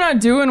 first of all, they're not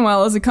doing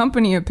well as a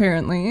company,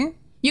 apparently.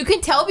 You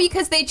can tell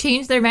because they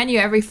change their menu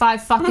every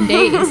 5 fucking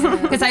days.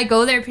 Because I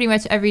go there pretty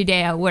much every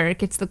day at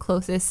work. It's the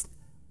closest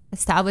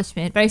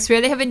establishment. But I swear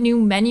they have a new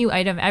menu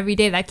item every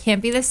day. That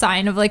can't be the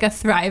sign of like a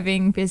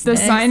thriving The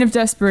business. sign of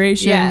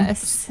desperation.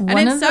 Yes. and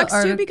One it of the sucks too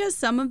artic- because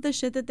some of the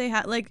shit that they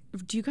had, like,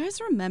 do you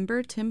guys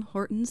remember Tim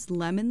Hortons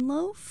lemon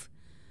loaf?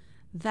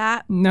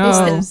 That No.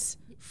 was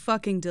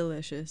fucking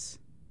delicious.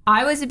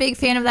 I was a big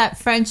fan of that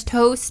French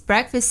toast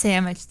breakfast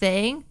sandwich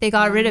thing. They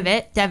got rid of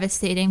it.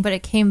 Devastating. But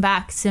it came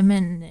back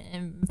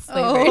cinnamon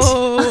flavored.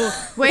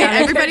 Oh, wait,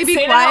 everybody be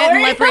Say that quiet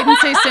and word. let Brayden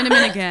say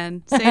cinnamon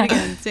again. Say it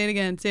again. Say it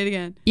again. Say it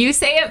again. You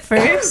say it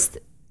first?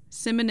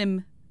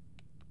 Cinnamon.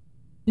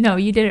 No,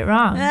 you did it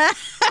wrong.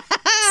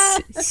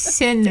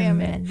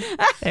 Cinnamon.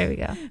 There we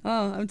go.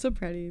 Oh, I'm so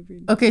proud of you,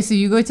 Brayden. Okay, so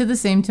you go to the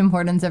same Tim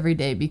Hortons every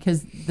day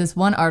because this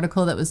one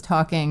article that was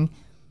talking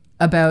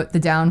about the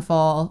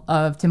downfall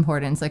of Tim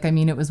Hortons, like, I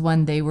mean, it was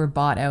when they were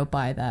bought out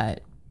by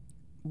that,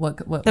 what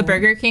The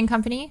Burger King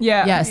company?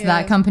 Yeah. Yes,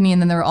 that company,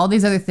 and then there were all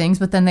these other things,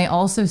 but then they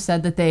also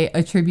said that they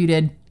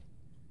attributed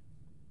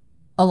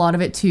a lot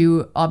of it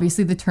to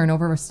obviously the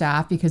turnover of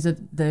staff because of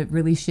the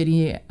really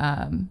shitty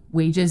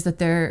wages that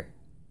they're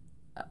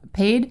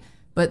paid.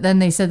 But then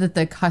they said that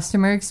the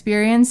customer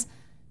experience,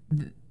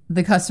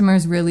 the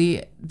customers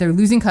really, they're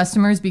losing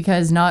customers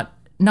because not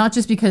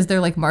just because their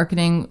like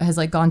marketing has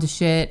like gone to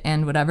shit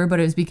and whatever, but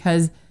it was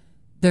because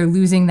they're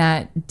losing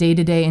that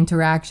day-to-day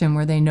interaction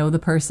where they know the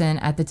person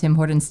at the Tim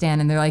Hortons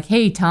stand and they're like,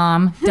 hey,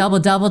 Tom,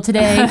 double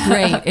today.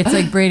 Great. It's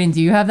like, Brayden, do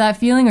you have that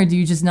feeling or do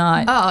you just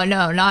not? Oh,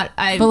 no, not.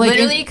 I But, like,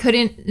 literally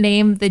couldn't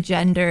name the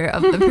gender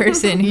of the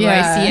person who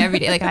I see every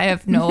day. Like, I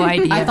have no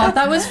idea. I thought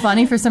that was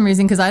funny for some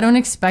reason because I don't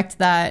expect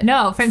that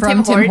No, from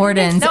Tim Tim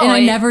Hortons. No, And I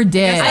it- never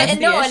did. That's the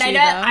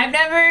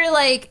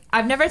issue,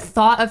 I've never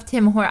thought of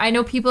Tim Hortons. I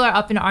know people are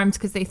up in arms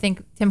because they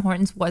think Tim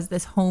Hortons was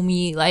this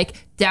homey,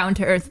 like down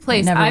to earth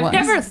place. never I've was.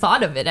 never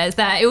thought of it as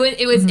that.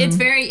 It's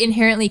very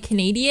inherently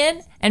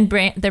Canadian, and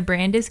the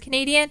brand is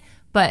Canadian,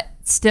 but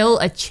still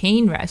a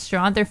chain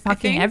restaurant. They're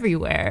fucking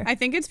everywhere. I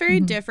think it's very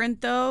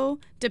different though,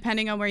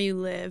 depending on where you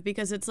live,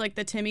 because it's like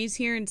the Timmy's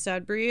here in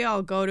Sudbury.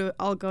 I'll go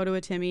to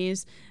a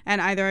Timmy's, and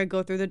either I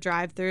go through the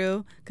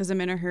drive-through because I'm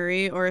in a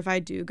hurry, or if I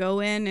do go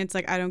in, it's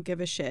like I don't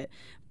give a shit.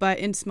 But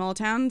in small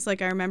towns,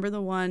 like I remember the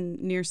one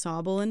near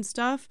Sauble and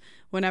stuff,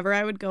 whenever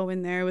I would go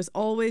in there, it was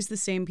always the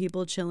same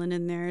people chilling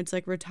in there. It's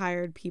like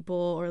retired people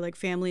or like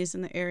families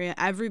in the area.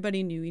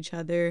 Everybody knew each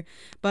other.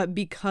 But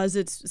because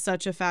it's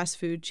such a fast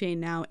food chain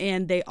now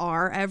and they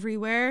are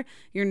everywhere,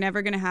 you're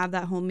never going to have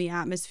that homey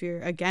atmosphere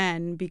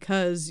again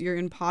because you're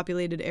in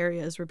populated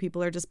areas where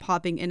people are just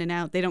popping in and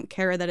out. They don't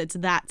care that it's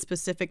that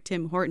specific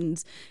Tim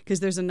Hortons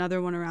because there's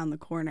another one around the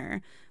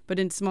corner. But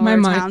in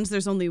smaller towns,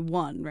 there's only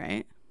one,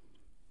 right?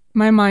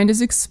 My mind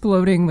is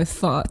exploding with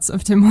thoughts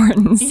of Tim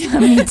Hortons.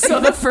 So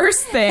the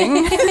first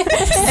thing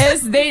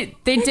is they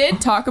did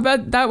talk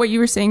about that, what you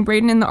were saying,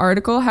 Brayden, in the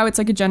article, how it's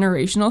like a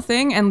generational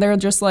thing. And they're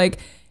just like,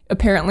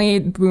 apparently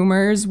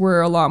boomers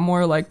were a lot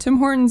more like, Tim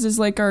Hortons is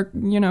like our,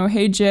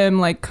 hey Jim,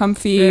 like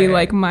comfy,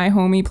 like my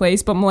homey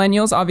place. But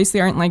millennials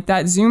obviously aren't like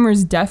that.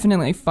 Zoomers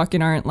definitely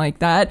fucking aren't like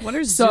that. What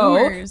are so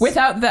Zoomers?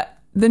 without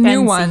the new Gen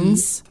Z.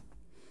 ones.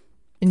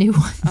 The new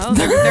ones. Oh,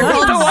 they're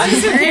called The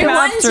ones who came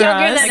after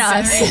younger us. than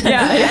us.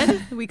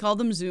 Yeah. We call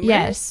them Zoomers.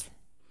 Yes.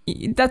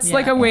 That's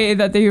like a way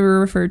that they were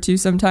referred to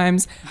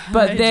sometimes,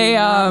 but I they do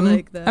not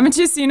like that. haven't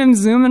you seen them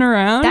zooming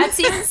around? That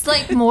seems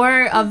like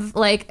more of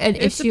like an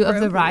issue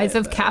of the rise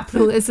of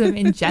capitalism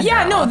in general.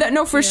 Yeah,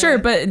 no, for sure.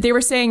 But they were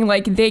saying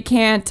like they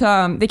can't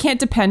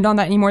depend on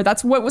that anymore.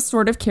 That's what was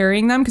sort of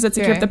carrying them, because it's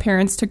like Sure. if the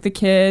parents took the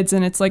kids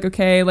and it's like,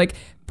 okay, like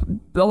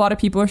a lot of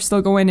people are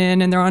still going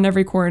in and they're on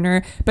every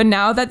corner. But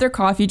now that their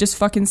coffee just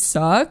fucking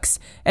sucks,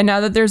 and now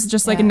that there's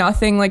just like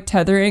nothing like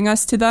tethering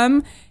us to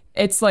them,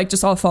 it's like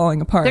just all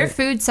falling apart. Their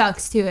food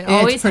sucks too. It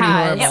always pretty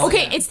has. horrible. Yeah,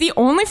 okay, it's the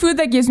only food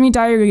that gives me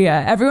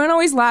diarrhea. Everyone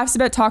always laughs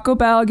about Taco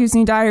Bell gives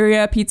me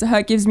diarrhea, Pizza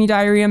Hut gives me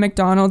diarrhea,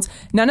 McDonald's.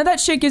 None of that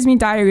shit gives me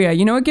diarrhea.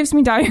 You know what gives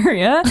me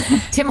diarrhea?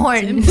 Tim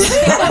Hortons.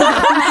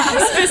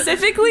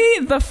 Specifically,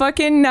 the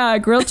fucking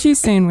grilled cheese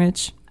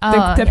sandwich.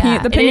 Oh, the yeah.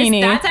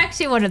 panini. That's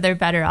actually one of their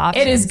better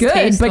options. It is good, but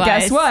taste-wise.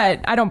 guess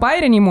what? I don't buy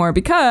it anymore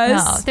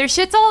because... No, their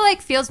shit's all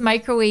like feels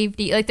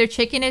microwaved. Like their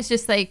chicken is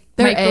just like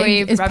Their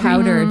microwave egg is rubbery.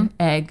 powdered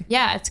egg.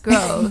 Yeah, it's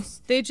gross.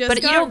 They just But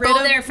you got don't rid go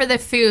of, there for the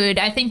food.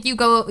 I think you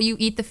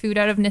eat the food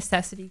out of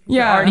necessity. 'Cause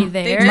Yeah. you're already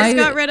They there. just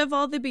got rid of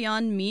all the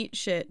Beyond Meat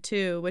shit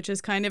too, which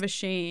is kind of a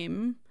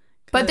shame.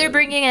 But they're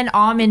bringing in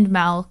almond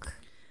milk.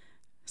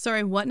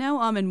 Sorry, what now?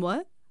 Almond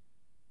what?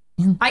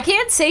 I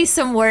can't say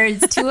some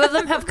words. 2 of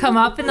them have come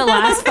up in the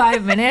last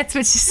 5 minutes,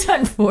 which is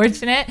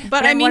unfortunate.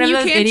 But I I'm mean, one of you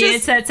those can't idiots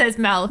just- that says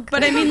milk.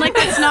 But I mean, like,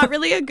 that's not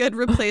really a good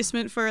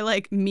replacement for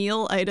like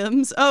meal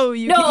items. Oh,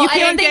 you No, I can't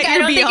don't think- get I your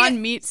don't think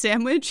Beyond Meat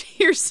sandwich.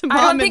 Here's some I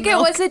don't almond think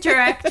milk. it was a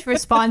direct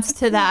response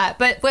to that,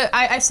 but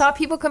I saw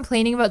people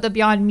complaining about the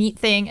Beyond Meat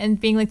thing and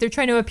being like, they're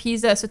trying to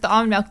appease us with the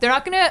almond milk. They're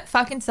not gonna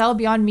fucking sell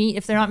Beyond Meat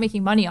if they're not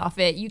making money off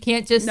it. You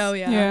can't just. No,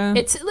 yeah. Yeah.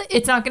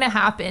 It's not gonna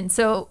happen.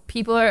 So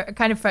people are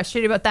kind of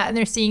frustrated about that, and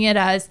they're seeing it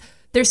as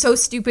they're so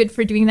stupid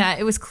for doing that.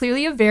 It was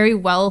clearly a very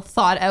well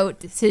thought out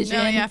decision.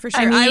 No, yeah, for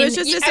sure. I was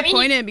just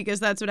disappointed because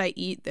that's what I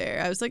eat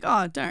there. I was like,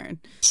 oh, darn.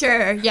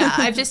 Sure, yeah.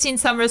 I've just seen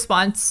some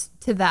response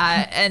to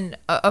that, and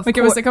of Like course,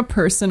 it was like a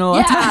personal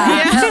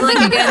attack. yeah,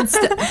 like against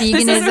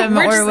veganism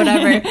we're or just-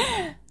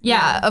 whatever.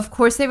 Yeah, of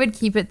course they would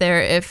keep it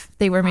there if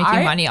they were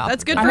making money off.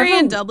 That's of good it. for I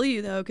have a-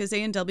 A&W though, because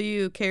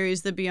A&W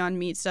carries the Beyond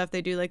Meat stuff.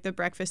 They do like the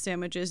breakfast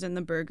sandwiches and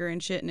the burger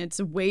and shit, and it's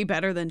way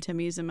better than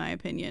Timmy's in my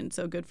opinion.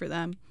 So good for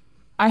them.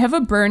 I have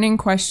a burning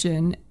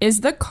question.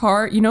 Is the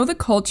the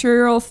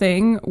cultural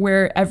thing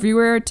where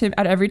everywhere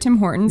at every Tim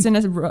Hortons in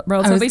a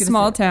relatively gonna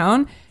small say.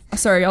 town?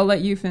 Sorry, I'll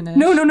let you finish.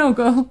 No,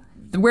 go.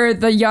 Where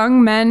the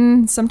young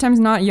men, sometimes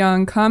not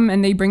young, come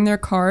and they bring their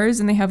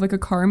cars and they have like a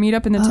car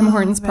meetup in the Tim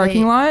Hortons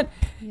parking lot.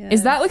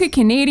 Is that like a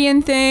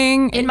Canadian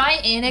thing? In my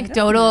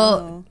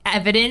anecdotal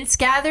evidence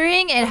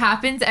gathering, it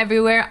happens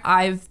everywhere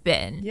I've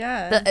been.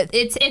 Yeah.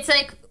 It's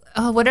like.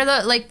 Oh, what are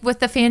the like with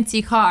the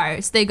fancy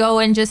cars? They go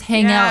and just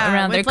hang out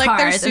around with their like cars,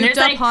 their and souped there's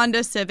up like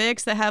Honda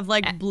Civics that have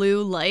like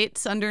blue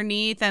lights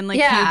underneath and like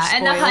yeah, huge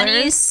and spoilers. the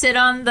honeys sit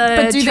on the.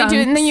 But do they do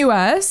it in the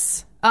trunks.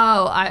 US?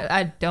 Oh,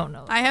 I don't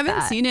know. I haven't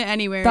that. seen it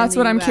anywhere. That's in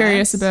the what I'm US.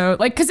 curious about.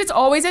 Like, because it's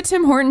always at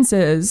Tim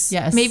Hortons's.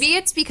 Yes. Maybe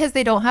it's because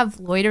they don't have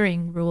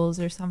loitering rules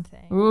or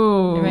something.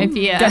 Ooh. There might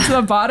be a- Get to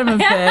the bottom of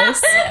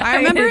this. I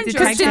remember in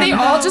Because did they Georgetown-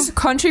 all just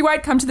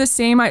countrywide come to the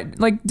same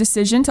like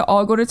decision to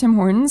all go to Tim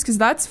Hortons? Because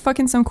that's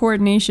fucking some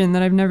coordination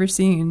that I've never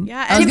seen.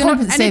 Yeah, I was and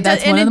gonna it- say and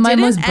that's it- one and of it my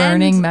most didn't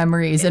burning end-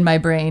 memories in my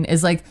brain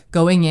is like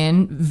going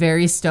in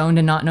very stoned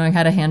and not knowing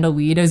how to handle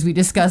weed, as we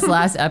discussed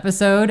last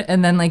episode,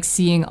 and then like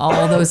seeing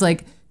all those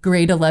like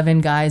grade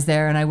 11 guys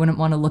there, and I wouldn't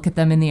want to look at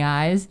them in the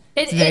eyes.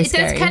 It's very It does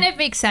scary. kind of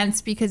make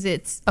sense because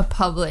it's a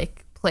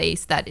public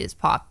place that is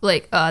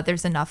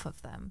there's enough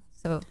of them.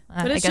 So,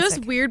 But I it's guess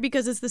just weird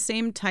because it's the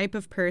same type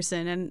of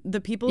person, and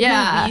the people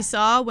Yeah. who we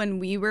saw when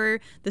we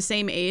were the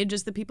same age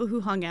as the people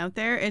who hung out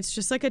there, it's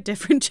just like a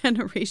different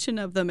generation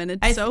of them, and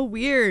it's so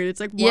weird. It's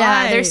like, why?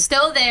 Yeah, they're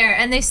still there,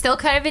 and they still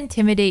kind of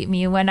intimidate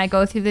me when I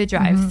go through the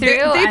drive-through.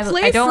 They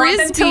play I don't want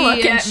them frisbee to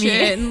look and at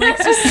shit. me. And like,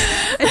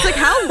 it's like,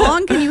 how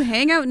long can you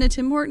hang out in a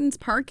Tim Hortons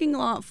parking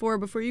lot for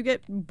before you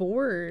get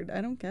bored?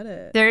 I don't get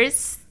it.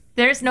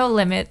 There's no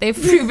limit. They've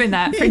proven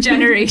that for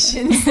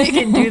generations. They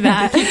can do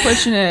that. Keep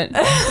pushing it.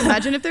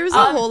 Imagine if there was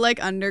a whole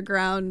like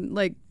underground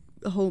like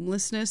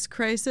homelessness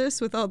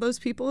crisis with all those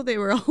people. They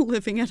were all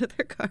living out of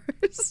their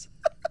cars.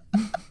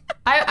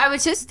 I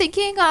was just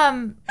thinking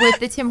with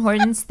the Tim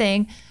Hortons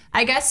thing,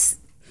 I guess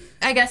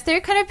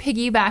they're kind of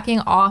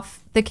piggybacking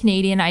off the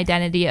Canadian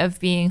identity of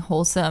being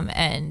wholesome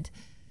and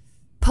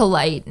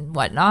polite and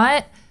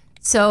whatnot.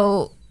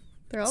 So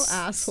They're all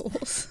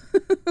assholes.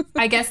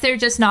 I guess they're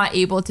just not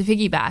able to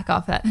piggyback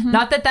off that.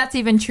 Not that that's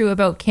even true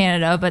about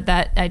Canada, but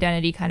that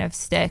identity kind of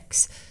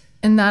sticks.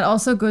 And that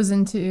also goes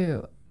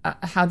into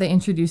how they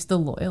introduced the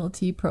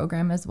loyalty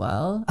program as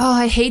well. Oh,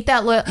 I hate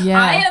that.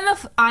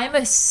 Yeah. I'm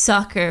a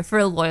sucker for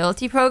a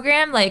loyalty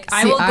program. Like,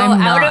 I See, will go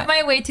I'm out not. of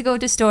my way to go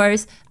to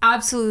stores.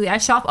 Absolutely. I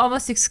shop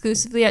almost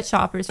exclusively at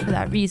Shoppers for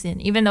that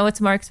reason, even though it's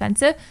more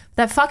expensive.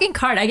 That fucking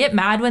card, I get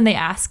mad when they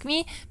ask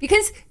me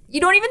because you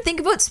don't even think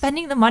about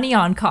spending the money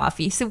on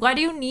coffee. So why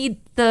do you need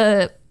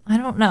I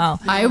don't know.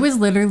 I was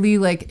literally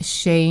like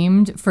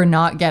shamed for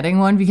not getting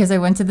one because I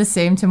went to the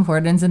same Tim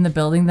Hortons in the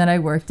building that I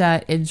worked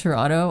at in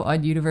Toronto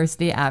on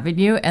University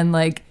Avenue, and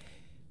like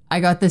I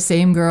got the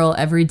same girl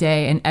every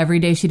day, and every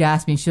day she'd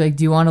ask me, she's like,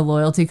 do you want a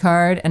loyalty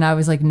card? And I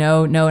was like,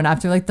 no. And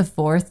after like the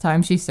fourth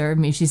time she served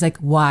me, she's like,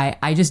 why?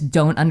 I just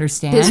don't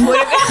understand.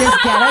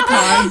 Just get a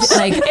card.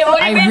 Like,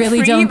 I been really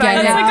free, don't but get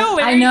it. it's like a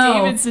Larry I know.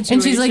 David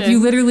And she's like, you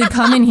literally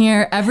come in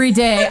here every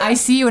day. I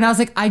see you. And I was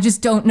like, I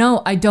just don't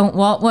know. I don't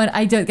want one.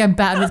 I don't get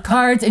bad with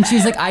cards. And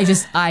she's like, I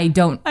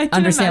don't I can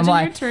understand imagine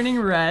why. you turning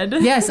red.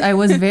 Yes, I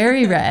was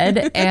very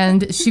red,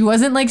 and she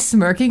wasn't like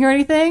smirking or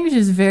anything. She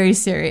was very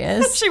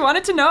serious. She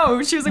wanted to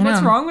know. She was like, I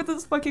what's know. wrong with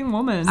this fucking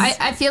woman?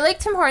 I feel like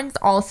Tim Hortons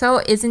also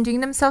isn't doing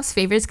themselves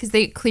favors because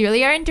they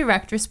clearly are in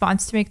direct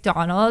response to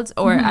McDonald's,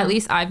 or at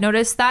least I've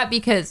noticed that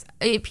because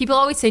people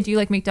always say, do you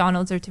like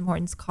McDonald's or Tim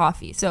Hortons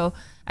coffee? So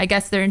I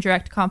guess they're in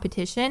direct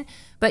competition.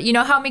 But you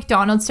know how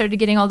McDonald's started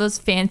getting all those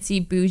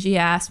fancy bougie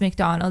ass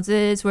McDonald's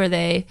where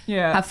they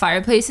have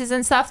fireplaces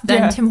and stuff?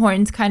 Then Tim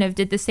Hortons kind of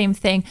did the same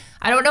thing.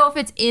 I don't know if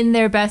it's in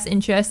their best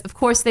interest. Of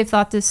course, they've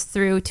thought this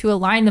through to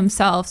align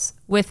themselves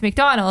with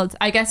McDonald's.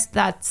 I guess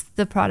that's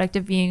the product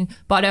of being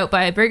bought out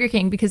by Burger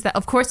King, because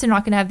of course they're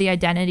not going to have the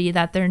identity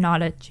that they're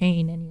not a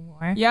chain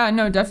anymore. Yeah,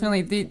 no,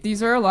 definitely.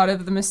 These are a lot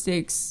of the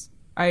mistakes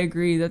I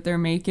agree that they're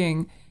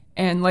making.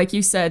 And like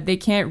you said, they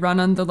can't run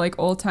on the like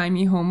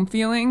old-timey home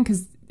feeling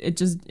because it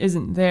just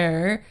isn't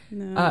there.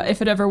 No.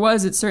 If it ever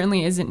was, it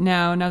certainly isn't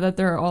now that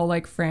they're all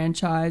like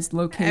franchised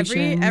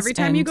locations. Every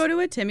time you go to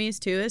a Timmy's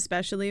too,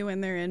 especially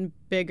when they're in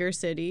bigger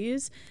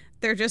cities,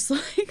 they're just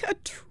like a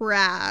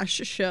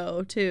trash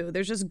show too.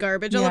 There's just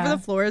garbage all over the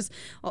floors.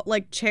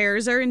 Like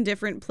chairs are in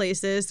different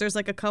places. There's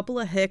like a couple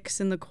of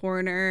hicks in the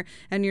corner,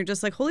 and you're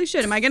just like, holy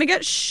shit, am I gonna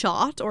get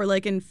shot or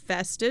like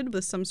infested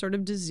with some sort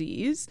of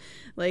disease?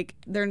 Like,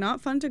 they're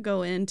not fun to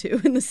go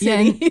into in the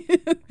city.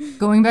 Yeah,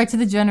 going back to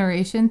the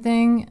generation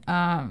thing,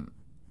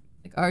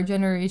 like our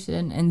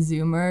generation and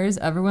Zoomers,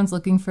 everyone's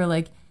looking for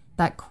like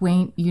that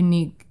quaint,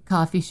 unique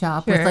coffee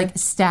shop with like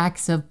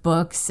stacks of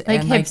books,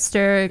 like and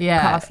hipster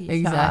coffee shops.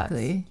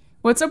 Exactly.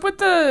 What's up with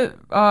the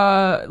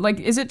like?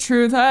 Is it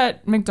true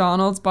that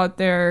McDonald's bought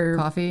their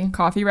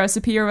coffee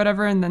recipe or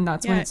whatever, and then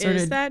that's when it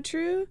started? Is that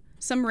true?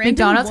 Some random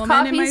McDonald's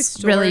woman in my coffee's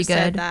store really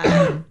said good.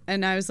 that,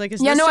 and I was like,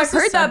 "Is this no, I've just a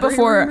heard that Subway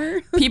before."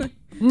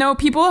 rumor?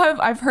 People have.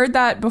 I've heard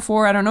that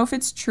before. I don't know if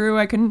it's true.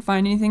 I couldn't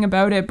find anything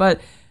about it,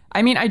 but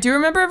I mean, I do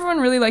remember everyone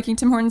really liking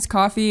Tim Hortons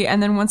coffee,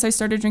 and then once I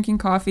started drinking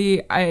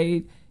coffee,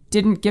 I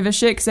didn't give a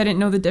shit because I didn't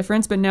know the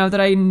difference. But now that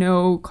I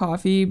know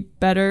coffee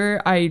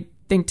better, I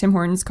think Tim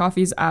Hortons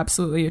coffee is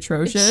absolutely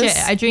atrocious. Shit,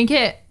 I drink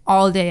it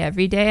all day,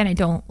 every day, and I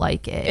don't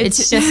like it.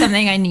 It's just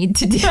something I need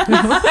to do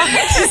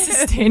to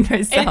sustain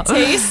myself. It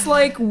tastes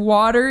like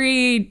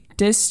watery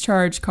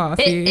discharge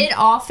coffee. It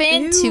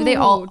often, too, they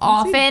all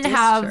often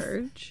have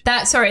discharge?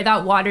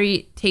 that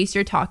watery taste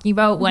you're talking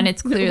about when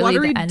it's clearly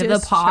the end of the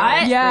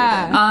pot.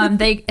 Yeah.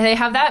 They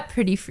have that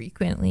pretty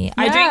frequently. Yeah.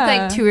 I drink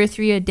like 2 or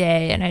 3 a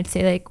day, and I'd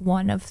say like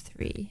 1 of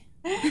 3.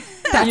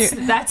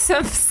 That's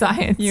some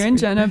science. You and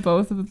Jenna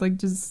both would like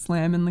just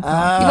slamming the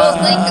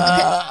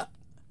coffee.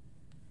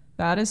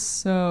 That is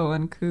so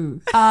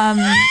uncouth.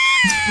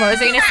 What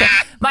was I gonna say?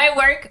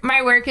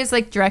 My work is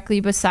like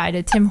directly beside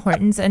a Tim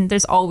Hortons, and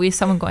there's always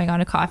someone going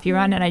on a coffee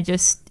run, and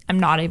I'm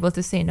not able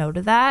to say no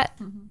to that.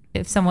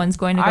 If someone's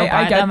going to go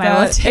buy them,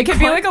 I will take it. Could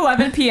be like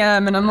 11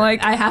 p.m. and I'm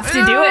like, I have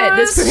to do it.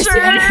 This person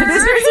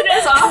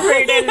is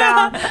offering it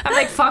now. I'm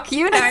like, fuck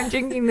you. Now I'm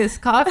drinking this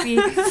coffee.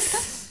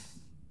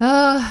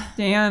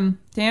 Damn.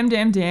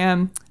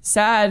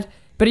 Sad,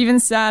 but even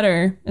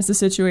sadder is the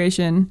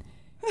situation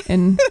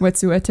in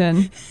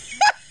Wet'suwet'en.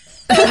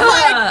 Oh my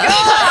God!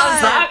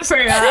 How's that for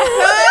you? That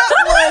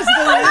was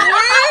the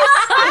worst.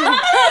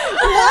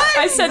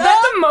 I said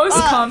that the most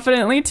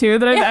confidently too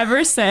that I've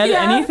ever said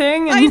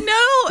anything. And I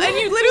know, and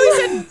you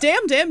literally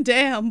said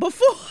damn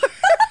before.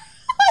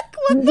 Like,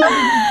 what the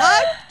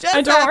fuck just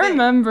I don't happened?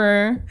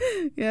 remember.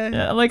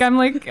 Yeah. Like I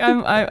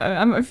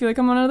feel like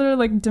I'm on another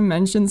like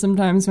dimension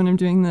sometimes when I'm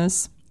doing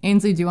this.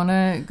 Ainsley, do you want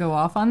to go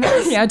off on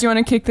this? Yeah, do you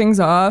want to kick things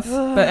off?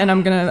 And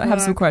I'm gonna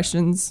have some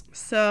questions.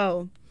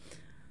 So,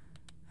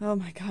 oh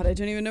my God, I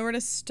don't even know where to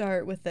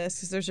start with this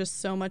because there's just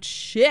so much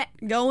shit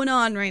going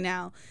on right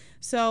now.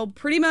 So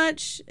pretty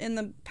much in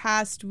the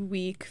past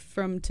week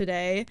from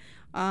today,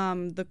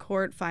 the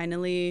court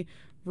finally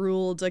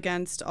ruled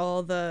against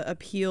all the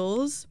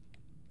appeals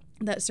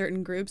that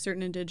certain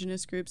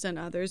Indigenous groups and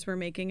others were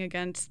making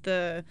against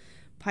the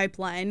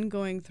pipeline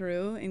going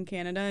through in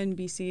Canada and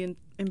BC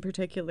in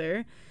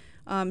particular.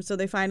 So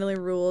they finally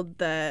ruled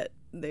that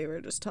they were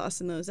just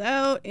tossing those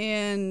out,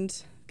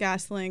 and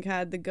GasLink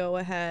had the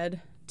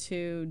go-ahead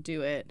to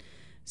do it.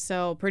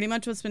 So pretty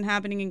much what's been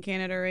happening in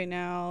Canada right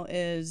now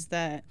is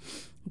that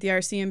the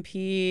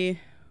RCMP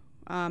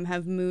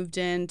have moved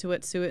into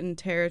Wet'suwet'en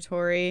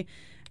territory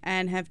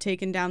and have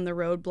taken down the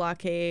road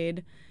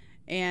blockade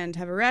and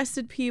have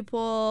arrested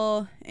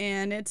people,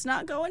 and it's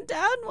not going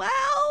down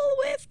well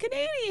with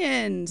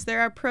Canadians.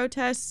 There are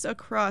protests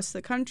across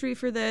the country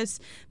for this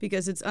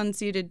because it's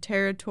unceded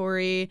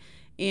territory,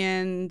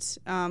 and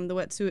the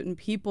Wet'suwet'en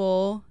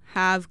people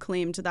have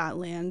claim to that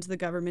land. The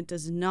government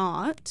does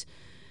not.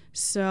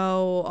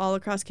 So all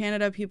across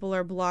Canada, people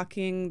are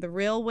blocking the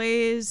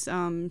railways.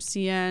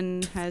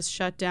 CN has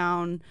shut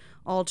down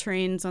all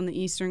trains on the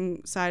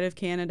eastern side of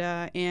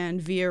Canada, and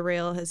Via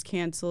Rail has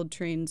canceled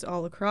trains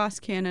all across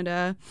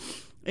Canada.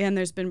 And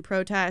there's been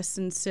protests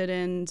and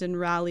sit-ins and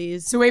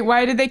rallies. So wait,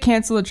 why did they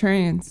cancel the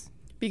trains?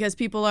 Because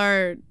people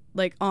are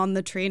like on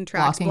the train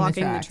tracks,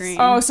 blocking the train.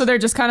 Oh, so they're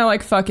just kind of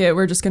like, fuck it,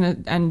 we're just gonna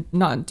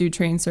not do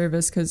train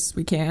service because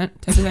we can't,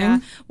 type of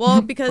thing.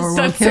 Well, because or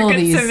we'll kill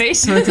these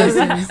protesters.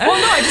 Well, no,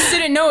 I just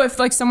didn't know if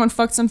like someone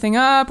fucked something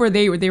up or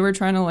they were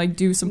trying to like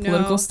do some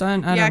political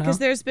stunt. I don't know. Because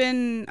there's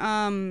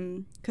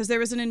been because there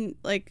was it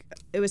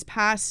was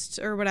passed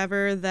or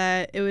whatever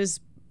that it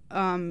was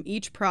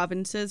each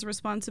province's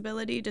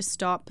responsibility to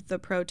stop the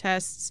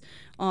protests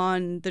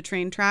on the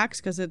train tracks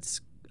because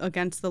it's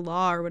against the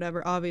law or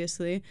whatever,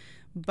 obviously,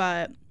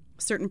 but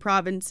certain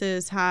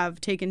provinces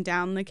have taken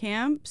down the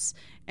camps,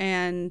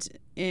 and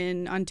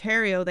in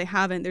Ontario they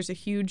haven't. There's a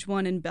huge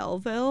one in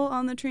Belleville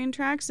on the train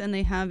tracks, and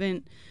they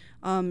haven't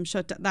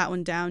shut that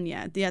one down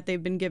yet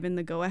they've been given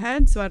the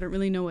go-ahead, so I don't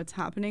really know what's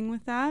happening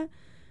with that.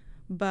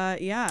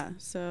 But yeah,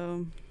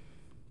 so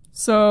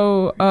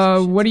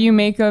what do you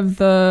make of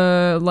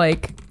the,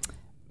 like,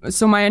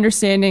 so my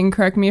understanding,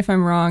 correct me if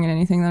I'm wrong in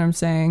anything that I'm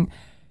saying,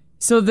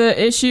 so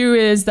the issue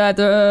is that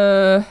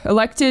the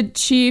elected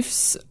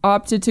chiefs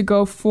opted to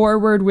go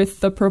forward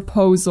with the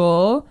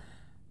proposal,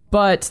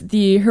 but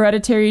the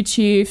hereditary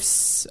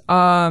chiefs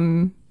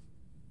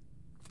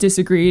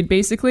disagreed,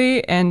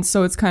 basically. And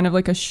so it's kind of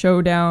like a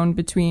showdown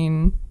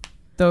between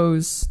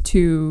those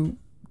two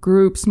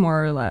groups,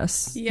 more or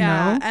less.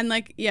 Yeah, no? and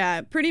like,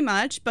 yeah, pretty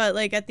much. But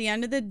like at the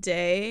end of the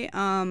day,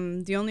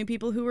 the only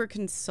people who were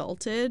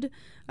consulted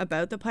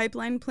about the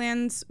pipeline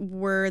plans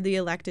were the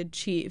elected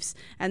chiefs.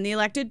 And the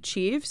elected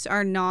chiefs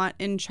are not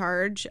in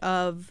charge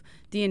of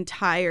the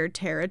entire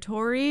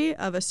territory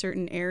of a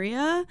certain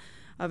area,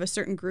 of a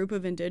certain group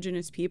of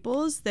Indigenous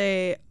peoples.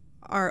 They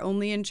are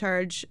only in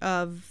charge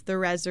of the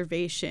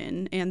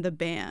reservation and the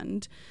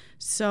band.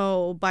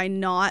 So by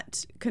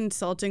not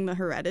consulting the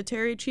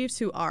hereditary chiefs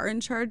who are in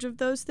charge of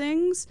those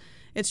things,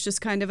 it's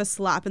just kind of a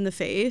slap in the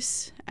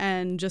face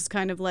and just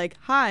kind of like,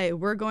 hi,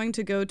 we're going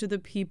to go to the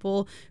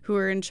people who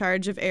are in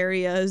charge of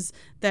areas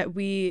that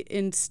we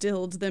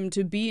instilled them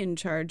to be in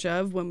charge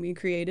of when we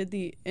created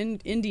the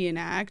Indian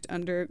Act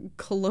under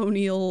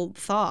colonial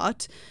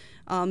thought,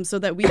 so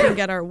that we can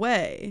get our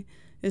way,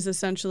 is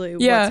essentially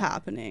what's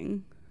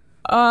happening.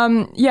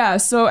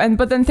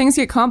 But then things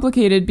get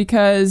complicated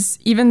because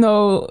even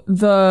though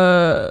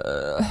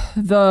the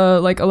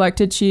like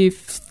elected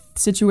chief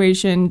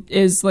situation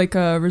is like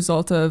a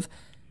result of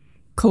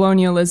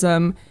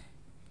colonialism,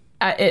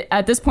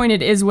 at this point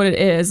it is what it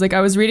is. Like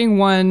I was reading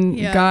one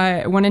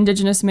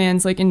Indigenous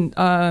man's like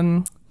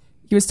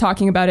he was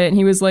talking about it and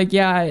he was like,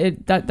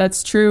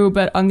 that's true,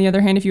 but on the other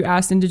hand, if you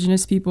asked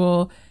Indigenous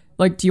people,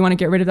 like, do you want to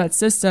get rid of that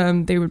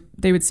system? They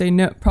would say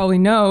no, probably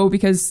no,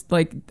 because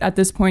like at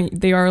this point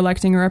they are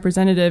electing a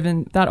representative,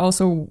 and that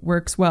also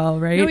works well,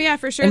 right? No, yeah,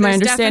 for sure. And my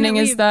understanding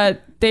is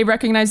that they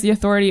recognize the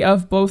authority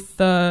of both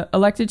the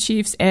elected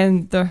chiefs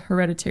and the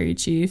hereditary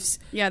chiefs.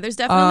 Yeah, there's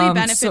definitely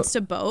benefits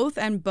to both,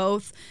 and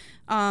both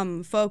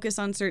focus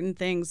on certain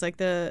things. Like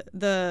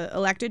the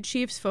elected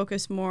chiefs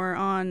focus more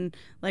on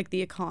like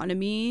the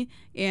economy,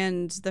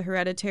 and the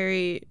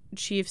hereditary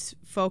chiefs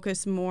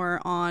focus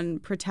more on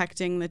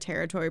protecting the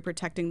territory,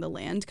 protecting the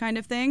land kind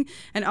of thing.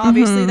 And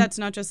obviously that's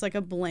not just like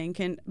a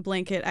blanket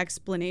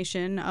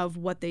explanation of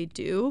what they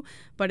do,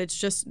 but it's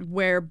just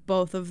where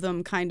both of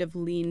them kind of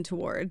lean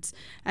towards.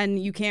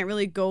 And you can't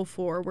really go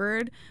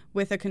forward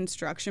with a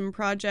construction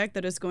project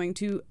that is going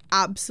to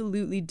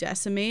absolutely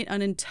decimate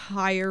an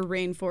entire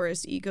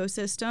rainforest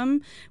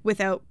ecosystem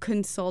without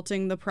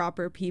consulting the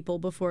proper people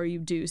before you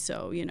do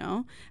so, you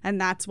know?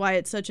 And that's why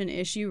it's such an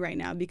issue right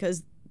now,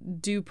 because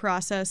due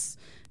process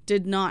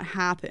did not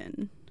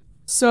happen.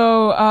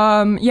 So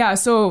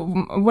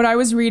what I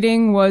was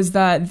reading was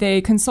that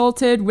they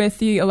consulted with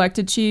the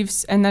elected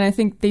chiefs, and then I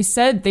think they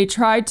said they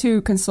tried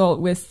to consult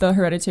with the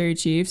hereditary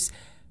chiefs,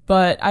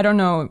 but I don't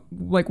know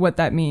like what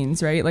that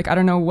means, right? Like I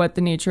don't know what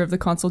the nature of the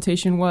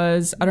consultation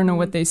was. I don't know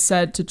what they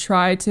said to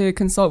try to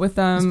consult with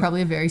them. It's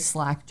probably a very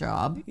slack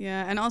job.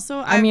 Yeah, and also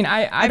I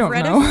don't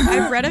know.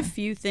 I've read a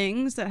few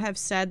things that have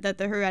said that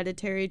the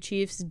hereditary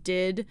chiefs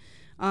did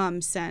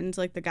send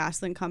like the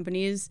Gasland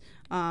companies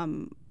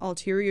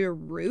ulterior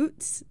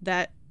routes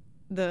that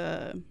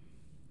the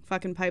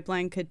fucking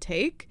pipeline could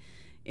take,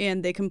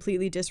 and they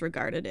completely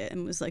disregarded it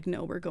and was like,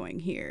 no, we're going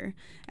here.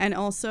 And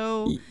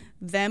also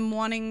them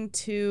wanting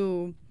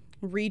to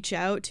reach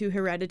out to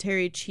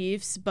hereditary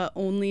chiefs but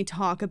only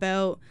talk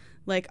about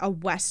like a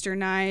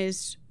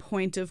westernized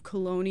point of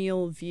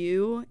colonial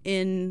view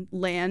in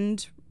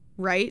land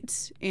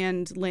rights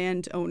and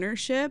land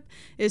ownership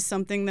is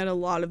something that a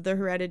lot of the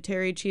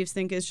hereditary chiefs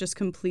think is just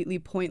completely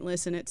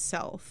pointless in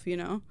itself, you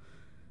know?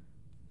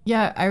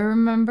 Yeah, I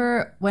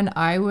remember when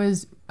I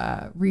was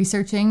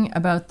researching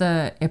about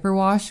the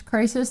Ipperwash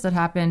crisis that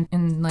happened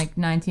in like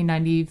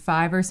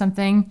 1995 or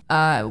something,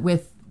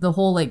 with the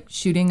whole like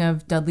shooting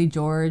of Dudley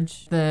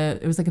George.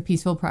 It was like a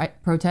peaceful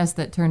protest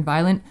that turned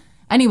violent.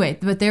 Anyway,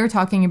 but they were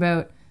talking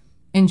about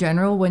in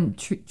general, when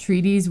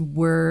treaties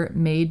were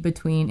made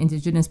between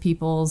Indigenous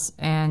peoples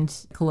and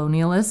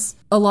colonialists,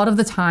 a lot of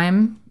the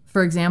time,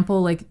 for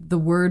example, like the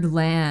word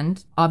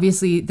land,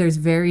 obviously there's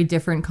very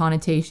different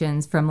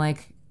connotations from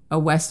like a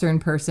Western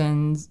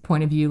person's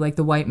point of view, like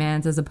the white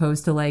man's, as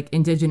opposed to like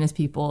Indigenous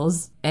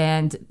peoples.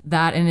 And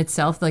that in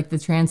itself, like the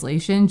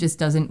translation just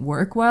doesn't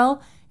work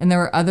well. And there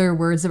were other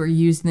words that were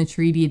used in the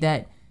treaty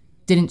that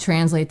didn't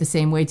translate the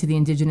same way to the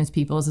Indigenous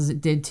peoples as it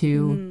did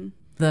to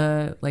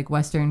the like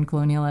Western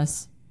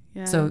colonialists.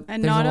 Yeah. So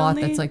and there's a lot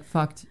that's like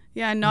fucked.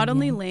 Yeah, and not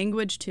only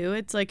language too,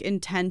 it's like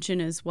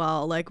intention as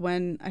well. Like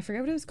when, I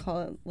forget what it was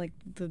called, like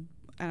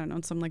I don't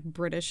know, some like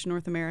British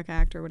North America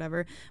Act or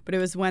whatever, but it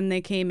was when they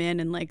came in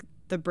and like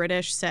the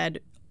British said,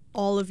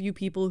 all of you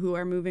people who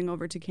are moving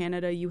over to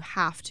Canada, you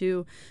have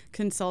to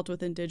consult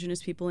with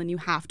Indigenous people and you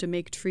have to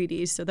make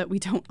treaties so that we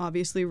don't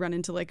obviously run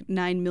into like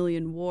 9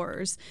 million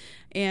wars.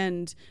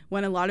 And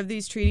when a lot of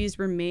these treaties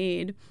were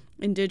made,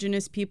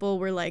 Indigenous people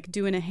were like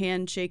doing a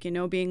handshake, you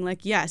know, being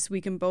like, yes,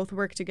 we can both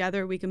work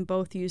together. We can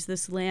both use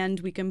this land.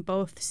 We can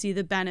both see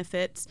the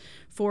benefits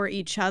for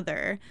each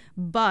other.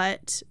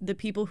 But the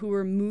people who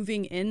were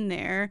moving in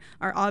there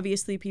are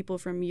obviously people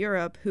from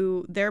Europe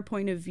who their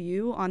point of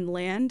view on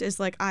land is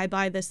like, I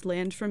buy this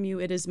land from you.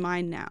 It is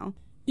mine now.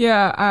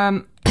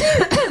 Yeah.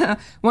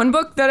 One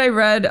book that I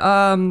read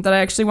that I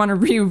actually want to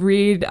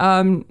reread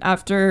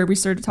after we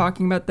started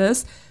talking about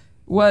this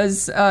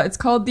was it's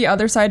called The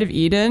Other Side of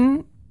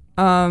Eden.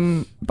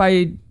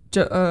 By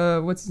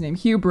what's his name?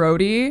 Hugh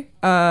Brody.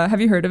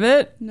 Have you heard of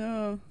it?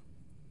 No.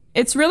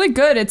 It's really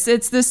good.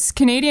 It's this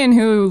Canadian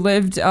who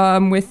lived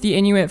with the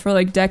Inuit for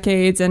like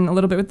decades and a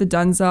little bit with the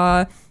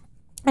Dunza,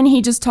 and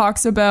he just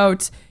talks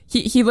about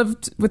he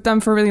lived with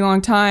them for a really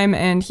long time,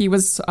 and he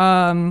was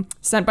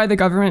sent by the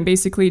government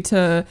basically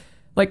to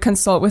like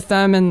consult with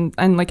them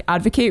and like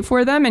advocate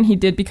for them, and he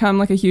did become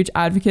like a huge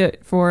advocate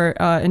for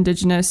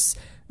Indigenous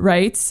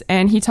rights,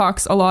 and he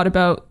talks a lot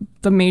about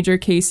the major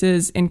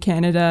cases in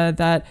Canada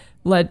that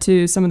led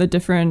to some of the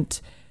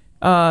different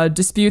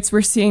disputes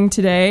we're seeing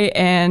today,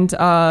 and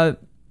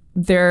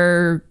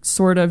their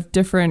sort of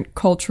different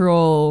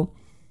cultural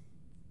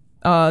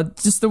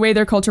just the way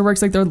their culture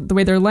works, like the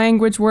way their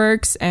language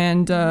works,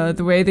 and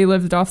the way they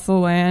lived off the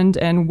land,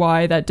 and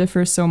why that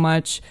differs so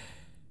much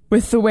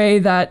with the way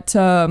that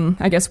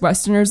I guess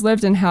Westerners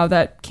lived, and how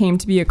that came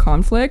to be a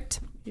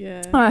conflict.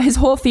 Yeah. His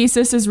whole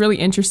thesis is really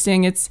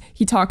interesting.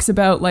 He talks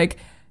about like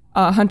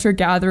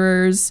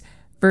hunter-gatherers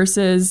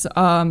versus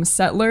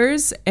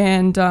settlers,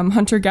 and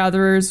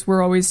hunter-gatherers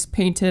were always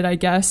painted, I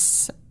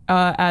guess,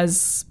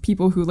 as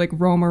people who like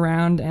roam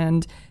around,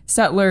 and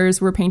settlers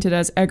were painted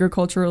as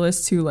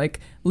agriculturalists who like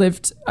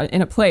lived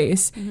in a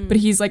place. Mm-hmm. But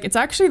he's like, it's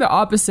actually the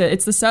opposite.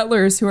 It's the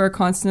settlers who are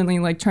constantly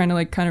like trying to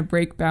like kind of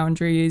break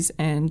boundaries,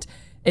 and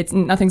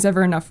nothing's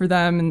ever enough for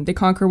them, and they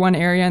conquer one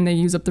area and they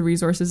use up the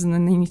resources, and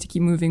then they need to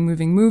keep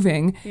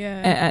moving.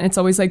 Yeah. And it's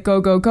always like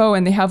go,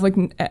 and they have like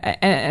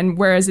and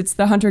whereas it's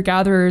the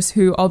hunter-gatherers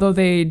who, although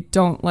they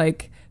don't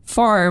like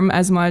farm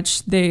as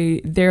much,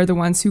 they're the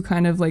ones who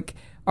kind of like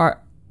are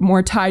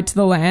more tied to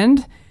the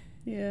land.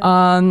 Yeah.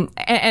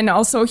 And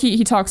also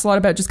he talks a lot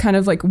about just kind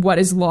of like what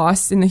is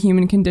lost in the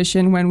human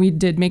condition when we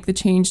did make the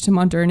change to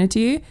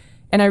modernity,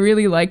 and I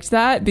really liked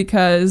that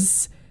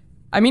because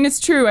I mean, it's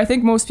true. I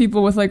think most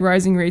people with like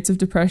rising rates of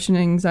depression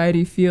and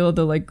anxiety feel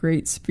the like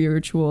great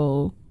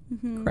spiritual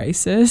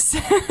crisis.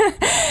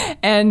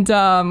 And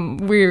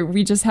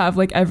we just have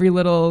like every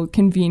little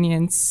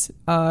convenience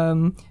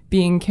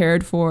being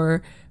cared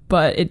for,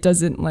 but it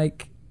doesn't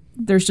like,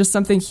 there's just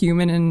something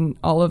human in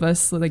all of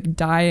us like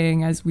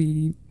dying as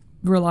we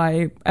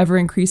rely ever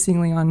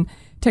increasingly on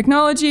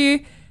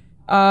technology.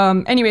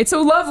 Anyway, it's a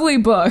lovely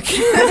book.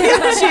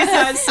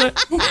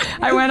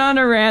 I went on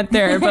a rant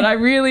there, but I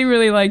really,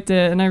 really liked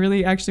it, and I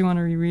really actually want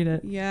to reread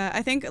it. Yeah,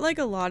 I think like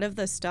a lot of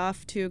the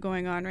stuff too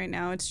going on right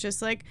now, it's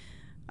just like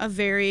a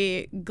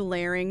very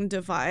glaring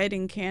divide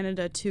in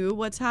Canada too.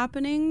 What's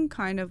happening,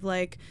 kind of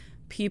like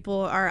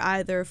people are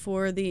either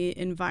for the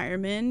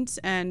environment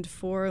and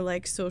for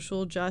like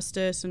social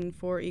justice and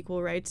for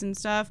equal rights and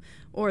stuff,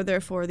 or they're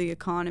for the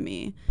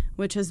economy,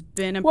 which has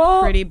been a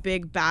pretty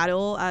big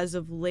battle as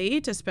of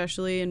late,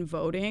 especially in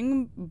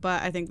voting.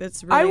 But I think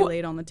that's really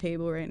laid on the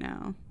table right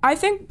now. I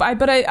think,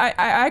 but I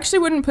actually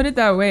wouldn't put it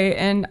that way.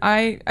 And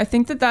I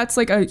think that that's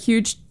like a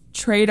huge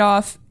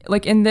trade-off,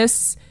 like in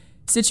this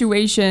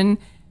situation,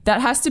 that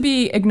has to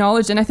be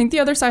acknowledged, and I think the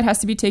other side has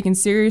to be taken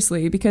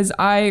seriously, because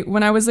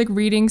when I was like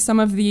reading some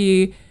of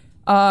the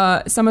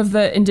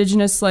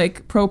Indigenous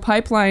like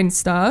pro-pipeline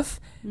stuff,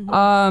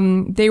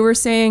 they were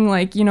saying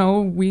like, you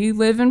know, we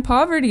live in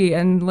poverty,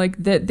 and like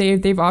that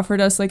they've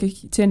offered us like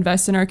to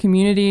invest in our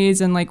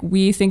communities, and like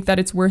we think that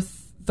it's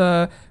worth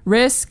the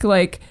risk.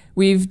 Like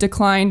we've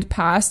declined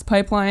past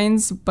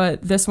pipelines,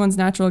 but this one's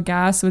natural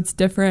gas, so it's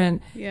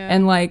different. Yeah.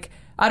 And like,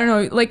 I don't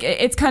know, like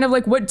it's kind of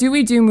like, what do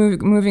we do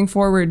moving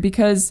forward?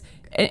 Because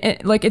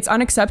like it's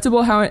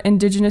unacceptable how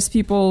Indigenous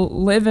people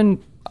live,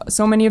 and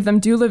so many of them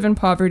do live in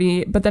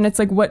poverty. But then it's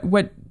like,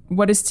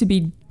 what is to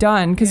be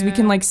done? Because we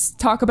can like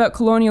talk about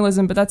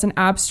colonialism, but that's an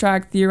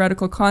abstract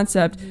theoretical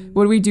concept.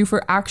 What do we do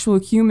for actual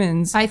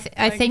humans? I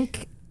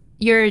think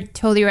you're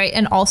totally right,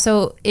 and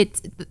also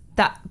it's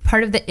that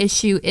part of the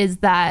issue is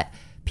that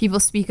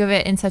people speak of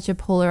it in such a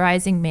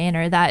polarizing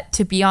manner that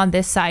to be on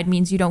this side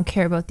means you don't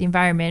care about the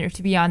environment, or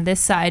to be on this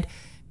side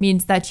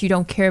means that you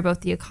don't care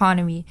about the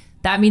economy.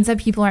 That means that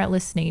people aren't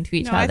listening to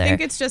each other. I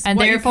think it's just and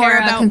what therefore you care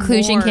about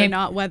conclusion more, came,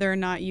 not whether or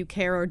not you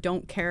care or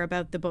don't care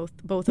about the both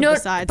of the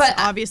sides. But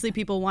obviously,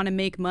 people want to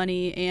make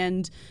money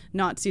and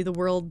not see the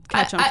world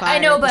catch on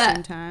fire at the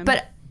same time.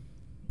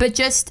 But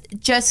just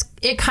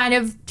it kind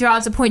of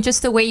draws a point,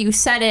 just the way you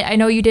said it. I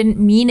know you didn't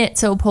mean it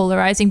so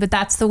polarizing, but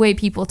that's the way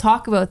people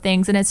talk about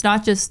things. And it's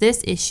not just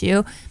this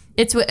issue.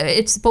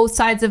 it's both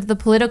sides of the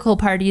political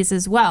parties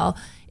as well.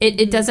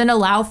 It doesn't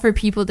allow for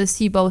people to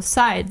see both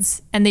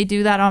sides, and they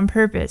do that on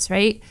purpose,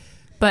 right?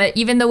 But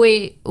even the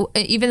way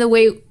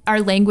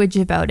our language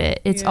about it,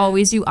 it's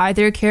always you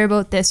either care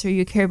about this or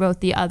you care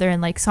about the other.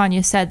 And like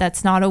Sonia said,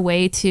 that's not a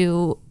way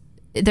to,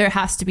 there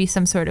has to be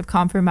some sort of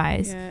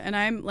compromise. Yeah, and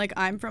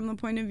I'm from the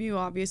point of view,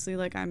 obviously,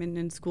 like I'm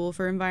in school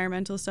for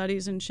environmental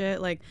studies and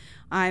shit. Like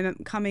I'm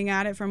coming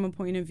at it from a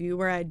point of view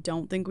where I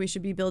don't think we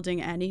should be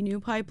building any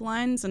new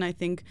pipelines. And I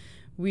think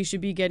we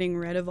should be getting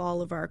rid of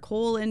all of our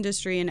coal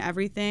industry and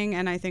everything.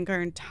 And I think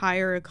our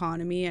entire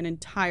economy and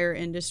entire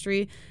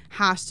industry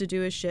has to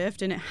do a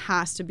shift, and it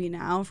has to be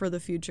now for the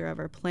future of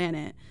our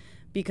planet,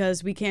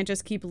 because we can't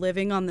just keep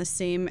living on the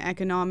same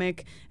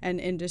economic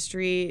and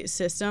industry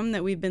system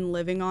that we've been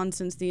living on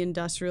since the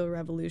Industrial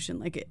Revolution.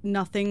 Like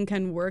nothing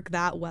can work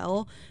that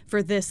well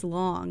for this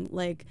long.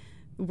 Like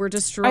we're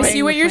destroying. I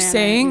see what you're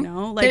saying. You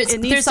know? Like it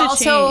needs to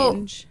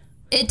change.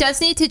 It does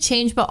need to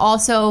change, but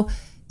also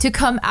to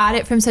come at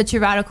it from such a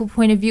radical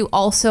point of view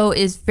also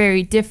is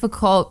very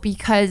difficult,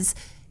 because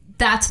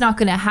that's not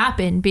going to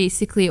happen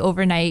basically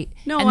overnight.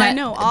 No, I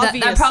know,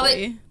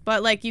 obviously.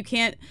 But like you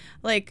can't,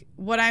 like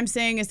what I'm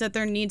saying is that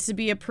there needs to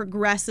be a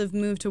progressive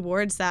move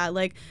towards that.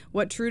 Like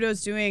what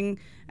Trudeau's doing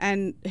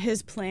and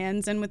his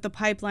plans and with the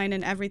pipeline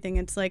and everything,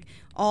 it's like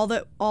all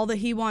that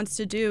he wants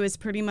to do is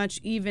pretty much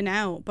even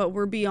out. But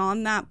we're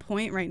beyond that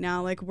point right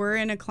now. Like we're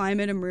in a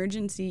climate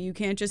emergency. You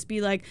can't just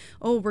be like,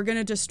 oh, we're going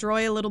to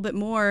destroy a little bit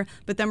more,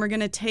 but then we're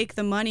going to take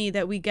the money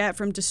that we get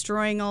from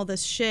destroying all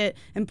this shit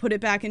and put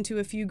it back into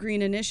a few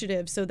green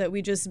initiatives so that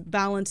we just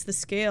balance the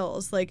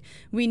scales. Like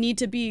we need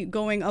to be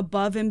going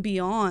above and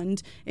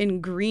beyond in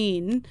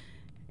green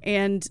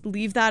and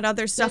leave that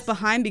other stuff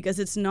behind, because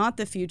it's not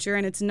the future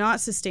and it's not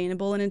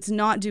sustainable and it's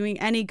not doing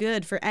any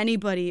good for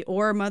anybody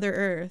or Mother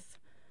Earth.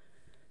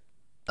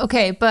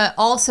 Okay, but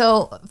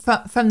also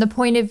from the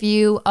point of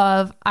view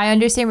of, I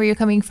understand where you're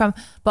coming from,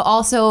 but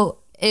also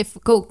if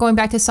going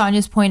back to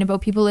Sonia's point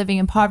about people living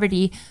in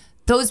poverty,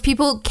 those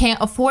people can't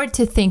afford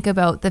to think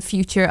about the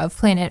future of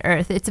planet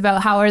Earth. It's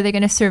about how are they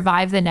going to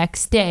survive the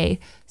next day.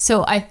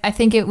 So I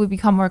think it would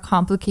become more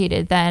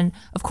complicated than,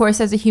 of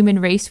course, as a human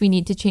race, we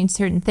need to change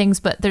certain things,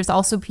 but there's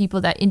also people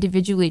that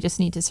individually just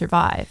need to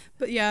survive.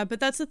 But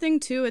that's the thing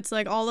too. It's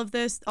like all of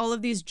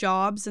these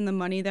jobs and the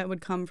money that would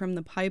come from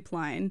the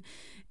pipeline,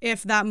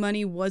 if that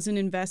money wasn't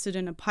invested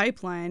in a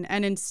pipeline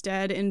and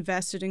instead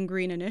invested in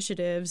green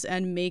initiatives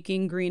and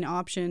making green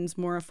options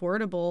more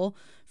affordable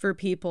for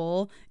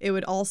people, it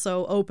would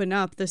also open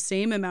up the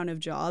same amount of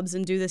jobs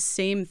and do the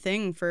same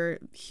thing for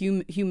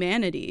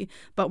humanity.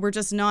 But we're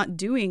just not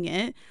doing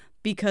it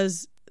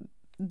because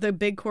the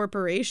big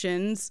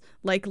corporations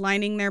like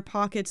lining their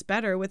pockets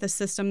better with a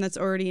system that's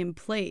already in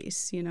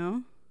place, you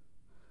know?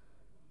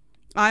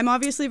 I'm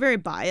obviously very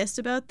biased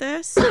about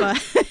this,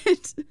 but...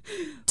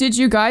 Did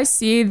you guys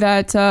see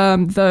that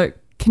the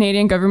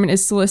Canadian government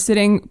is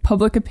soliciting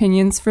public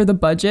opinions for the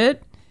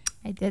budget?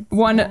 I did.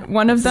 One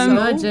of them,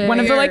 one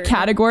of the like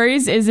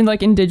categories is in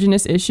like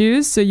Indigenous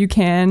issues, so you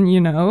can,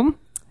 you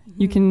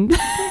can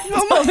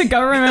tell the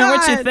government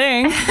what you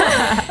think.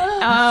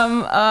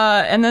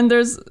 And then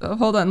there's,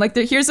 hold on, like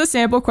here's a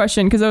sample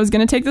question, because I was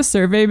going to take the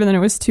survey, but then it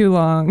was too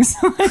long,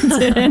 so I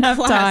didn't have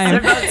time. It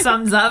about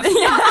sums up.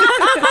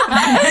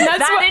 And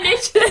that's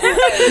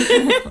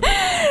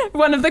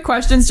one of the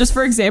questions, just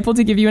for example,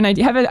 to give you an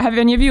idea. Have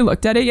any of you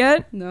looked at it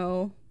yet?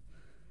 No.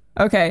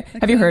 Okay.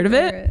 Have you heard of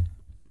it?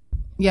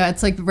 Yeah,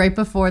 it's like right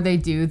before they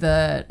do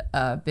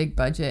the big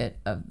budget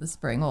of the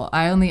spring. Well,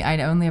 I only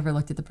ever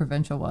looked at the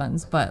provincial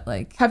ones, but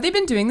like, have they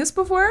been doing this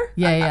before?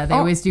 Yeah, they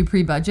always do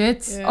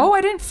pre-budgets. Yeah. Oh,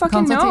 I didn't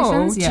fucking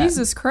know. Yeah.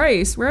 Jesus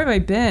Christ, where have I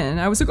been?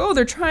 I was like, oh,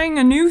 they're trying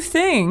a new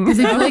thing. Because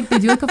they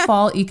do like a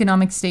fall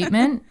economic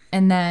statement,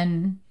 and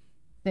then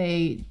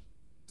they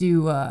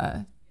do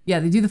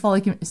they do the fall.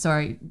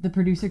 Sorry, the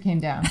producer came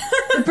down.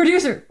 The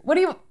producer, what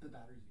do you?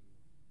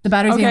 The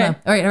battery's being low.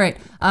 All right.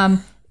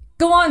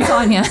 Go on,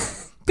 Sonia.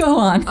 Go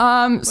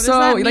on.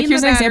 So like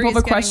here's an example of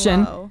a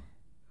question.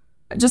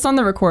 Just on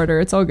the recorder,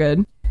 it's all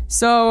good.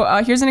 So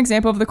here's an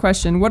example of the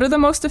question. What are the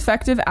most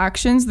effective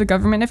actions the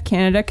government of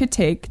Canada could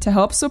take to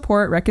help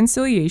support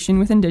reconciliation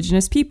with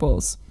Indigenous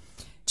peoples?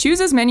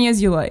 Choose as many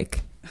as you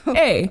like.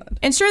 A,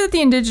 ensure that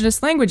the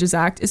Indigenous Languages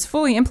Act is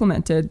fully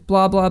implemented,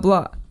 blah, blah,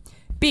 blah.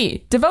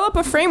 B, develop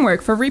a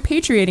framework for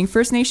repatriating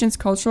First Nations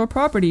cultural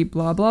property,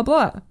 blah, blah,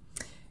 blah.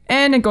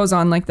 And it goes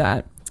on like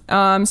that.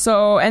 And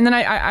then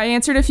I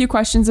answered a few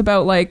questions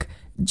about like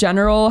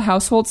general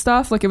household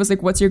stuff. Like it was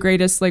like, what's your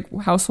greatest like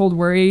household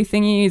worry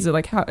thingy? Is it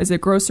like, is it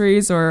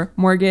groceries or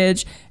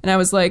mortgage? And I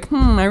was like,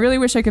 I really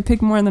wish I could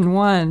pick more than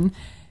one.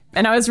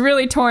 And I was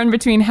really torn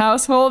between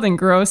household and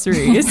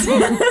groceries.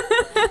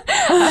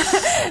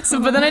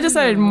 But then I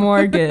decided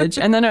mortgage.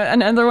 And then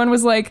another one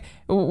was like,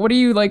 what do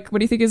you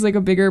think is like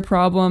a bigger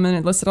problem? And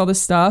it listed all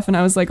this stuff. And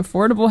I was like,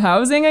 affordable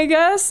housing, I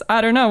guess.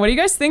 I don't know. What do you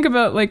guys think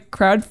about like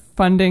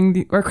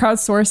crowdfunding or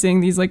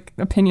crowdsourcing these like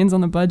opinions on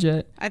the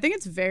budget? I think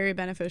it's very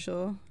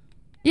beneficial.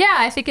 Yeah,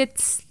 I think it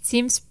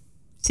seems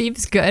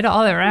seems good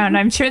all around.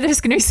 I'm sure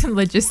there's going to be some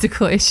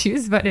logistical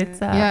issues, but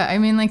it's... yeah, I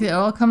mean, like, it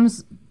all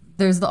comes...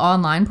 There's the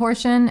online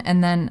portion,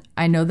 and then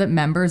I know that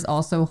members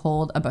also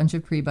hold a bunch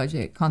of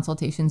pre-budget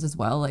consultations as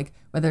well, like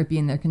whether it be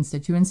in their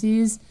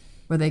constituencies,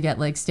 where they get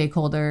like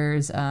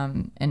stakeholders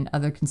and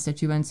other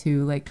constituents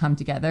who like come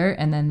together,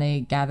 and then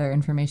they gather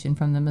information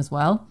from them as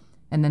well,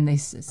 and then they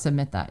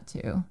submit that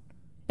too.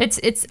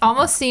 It's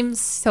almost seems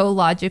so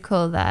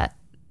logical that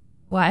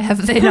why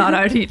have they not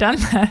already done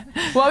that?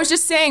 Well, I was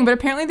just saying, but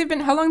apparently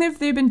how long have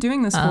they been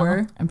doing this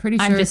for? I'm pretty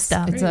sure I'm just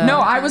dumb. No,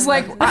 I was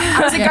like,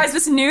 guys,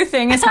 this new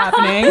thing is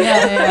happening.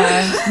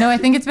 Yeah. No, I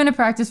think it's been a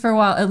practice for a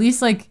while, at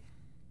least like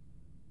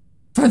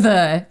for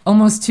the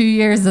almost 2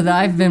 years that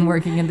I've been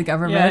working in the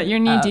government. Yeah, you're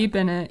knee deep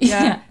in it.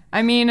 Yeah.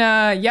 I mean,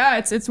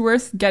 it's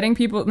worth getting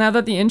people, now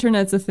that the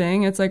internet's a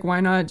thing, it's like, why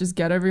not just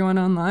get everyone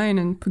online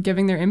and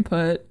giving their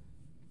input?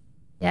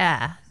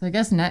 Yeah. So I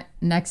guess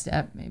next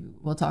step, maybe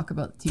we'll talk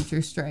about the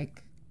teacher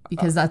strike,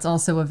 because that's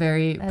also a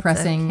very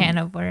pressing can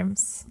of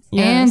worms.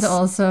 Yes. And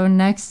also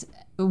next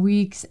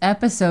week's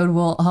episode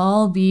will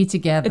all be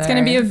together. It's going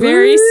to be a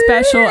very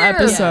special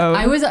episode. Yeah.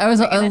 I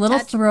was a little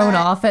thrown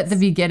off at the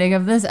beginning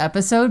of this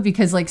episode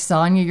because like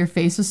Sonia, your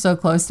face was so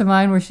close to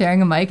mine. We're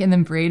sharing a mic, and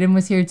then Braden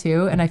was here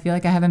too, and I feel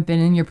like I haven't been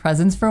in your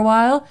presence for a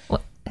while.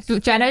 Well,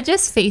 Jenna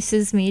just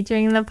faces me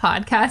during the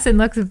podcast and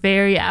looks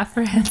very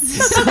apprehensive.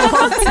 It's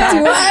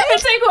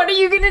like, what are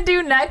you going to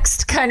do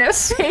next kind of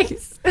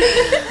face.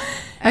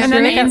 And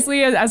then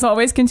Ainsley, as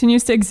always,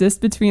 continues to exist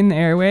between the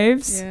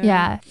airwaves.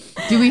 Yeah.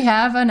 Do we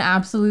have an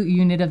absolute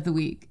unit of the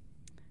week?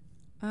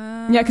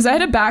 Yeah, because I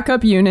had a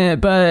backup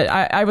unit, but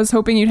I was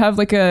hoping you'd have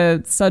like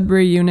a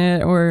Sudbury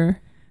unit, or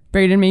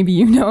Braden, maybe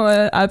you know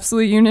an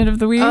absolute unit of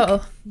the week.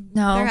 Oh,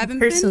 no. There haven't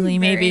personally,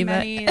 been very maybe,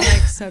 many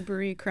like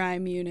Sudbury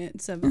crime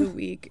units of the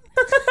week.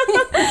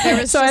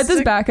 So I had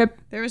this backup.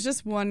 There was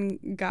just one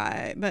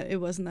guy, but it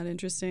wasn't that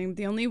interesting.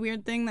 The only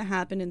weird thing that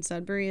happened in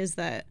Sudbury is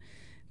that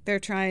they're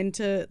trying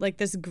to, like,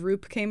 this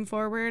group came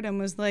forward and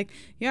was like,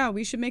 yeah,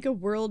 we should make a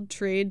World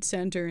Trade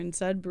Center in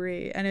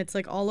Sudbury. And it's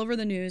like all over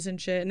the news and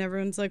shit. And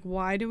everyone's like,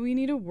 why do we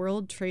need a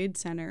World Trade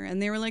Center?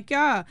 And they were like,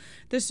 yeah,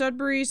 the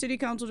Sudbury City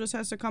Council just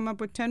has to come up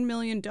with $10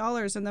 million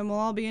and then we'll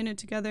all be in it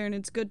together and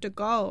it's good to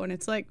go. And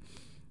it's like,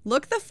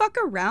 look the fuck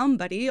around,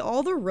 buddy.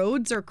 All the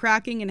roads are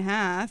cracking in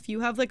half. You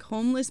have like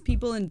homeless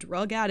people and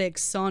drug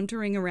addicts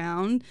sauntering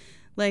around.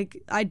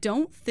 Like, I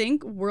don't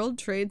think World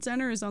Trade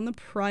Center is on the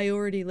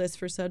priority list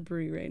for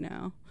Sudbury right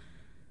now.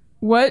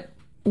 What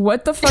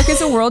the fuck is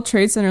a World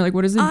Trade Center? Like,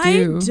 what does it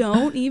do? I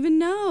don't even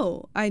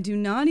know. I do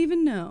not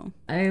even know.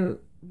 I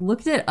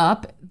looked it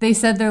up. They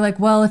said they're like,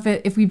 well,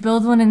 if we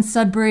build one in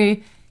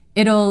Sudbury,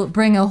 it'll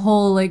bring a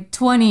whole like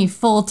 20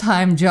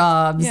 full-time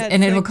jobs,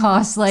 and it'll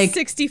cost like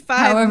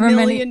 $65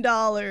 million.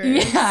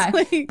 Yeah,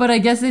 but I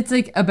guess it's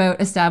like about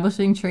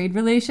establishing trade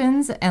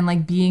relations and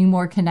like being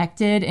more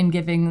connected and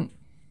giving.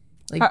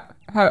 Like,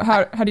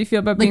 how do you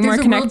feel about being more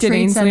connected, Trade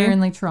Ainsley? Center in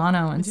like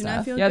Toronto and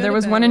stuff. Yeah, there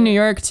was one in New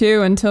York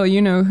too until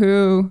you know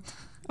who.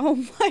 Oh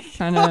my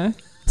kind of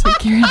took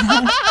care of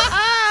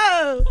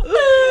that.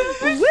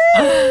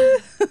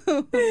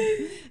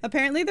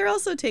 Apparently, they're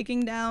also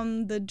taking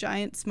down the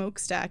giant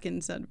smokestack in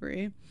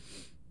Sudbury.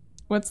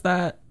 What's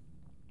that?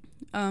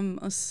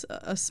 A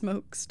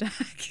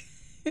smokestack.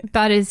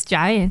 That is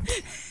giant.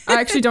 I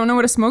actually don't know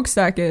what a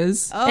smokestack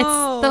is.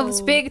 Oh. It's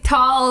those big,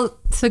 tall,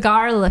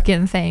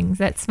 cigar-looking things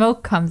that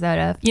smoke comes out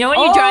of. You know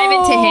when you drive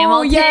into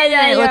Hamilton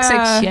and it looks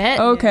like shit?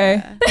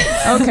 Okay.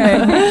 Yeah.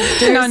 Okay.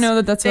 Did not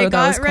know that's what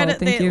that was called.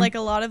 Thank you. Like, a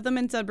lot of them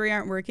in Sudbury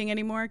aren't working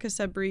anymore because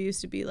Sudbury used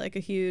to be, like, a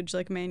huge,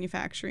 like,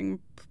 manufacturing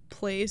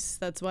place.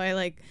 That's why,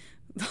 like,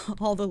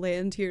 all the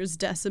land here is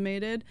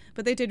decimated,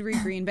 but they did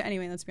regreen. But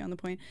anyway, that's beyond the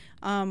point.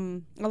 A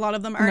lot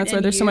of them aren't. And that's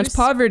why there's so much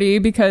poverty,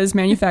 because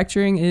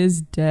manufacturing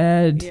is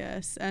dead.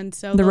 Yes, and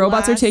so the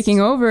robots are taking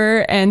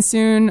over, and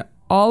soon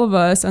all of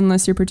us,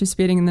 unless you're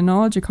participating in the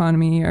knowledge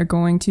economy, are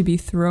going to be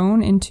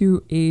thrown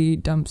into a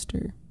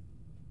dumpster.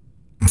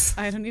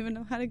 I don't even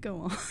know how to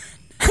go on.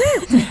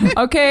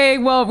 Okay,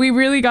 well, we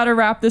really got to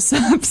wrap this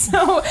up.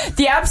 So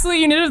the absolute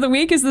unit of the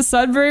week is the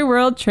Sudbury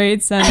World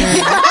Trade Center.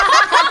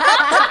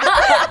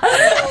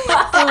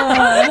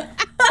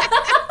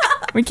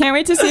 We can't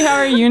wait to see how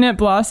our unit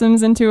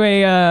blossoms into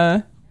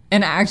an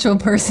actual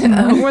person.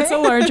 What's a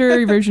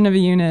larger version of a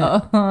unit? A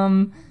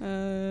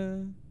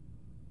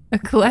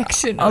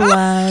collection. A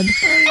lab.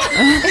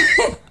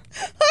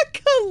 A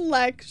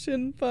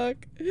collection, fuck.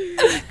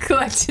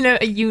 Collection of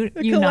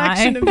collection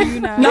of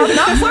unite.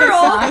 Not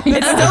plural.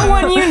 It's still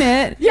one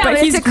unit. Yeah, but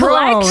he's it's a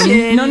grown.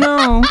 collection.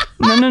 No.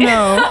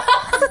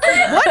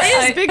 What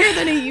is bigger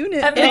than a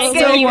unit? It's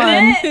still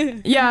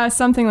one. Yeah,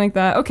 something like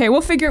that. Okay,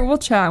 we'll chat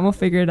and we'll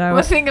figure it out.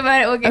 We'll think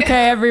about it.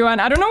 Okay, everyone.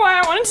 I don't know why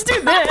I wanted to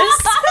do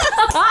this.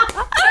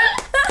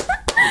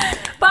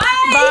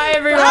 Bye,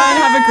 everyone. Bye.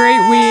 Have a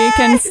great week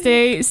and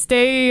stay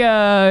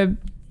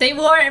Stay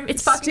warm.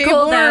 It's fucking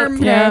cold out.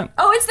 Yeah.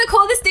 Oh, it's the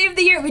coldest day of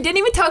the year. We didn't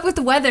even talk about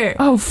the weather.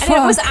 Oh, fuck.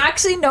 And it was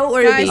actually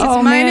noteworthy. Guys, it's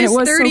minus minus it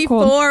was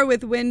 34 so cold.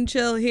 with wind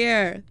chill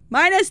here.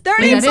 Minus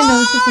 34! Wait, I didn't know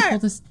this was the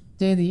coldest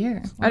day of the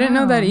year. I didn't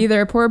know that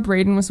either. Poor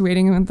Braden was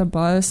waiting at the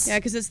bus. Yeah,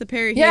 because it's the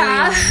perihelion.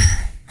 Yeah.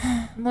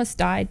 Almost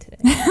died today.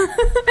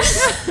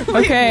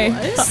 Okay.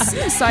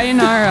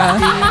 Sayonara.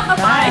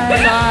 Bye.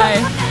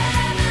 Bye.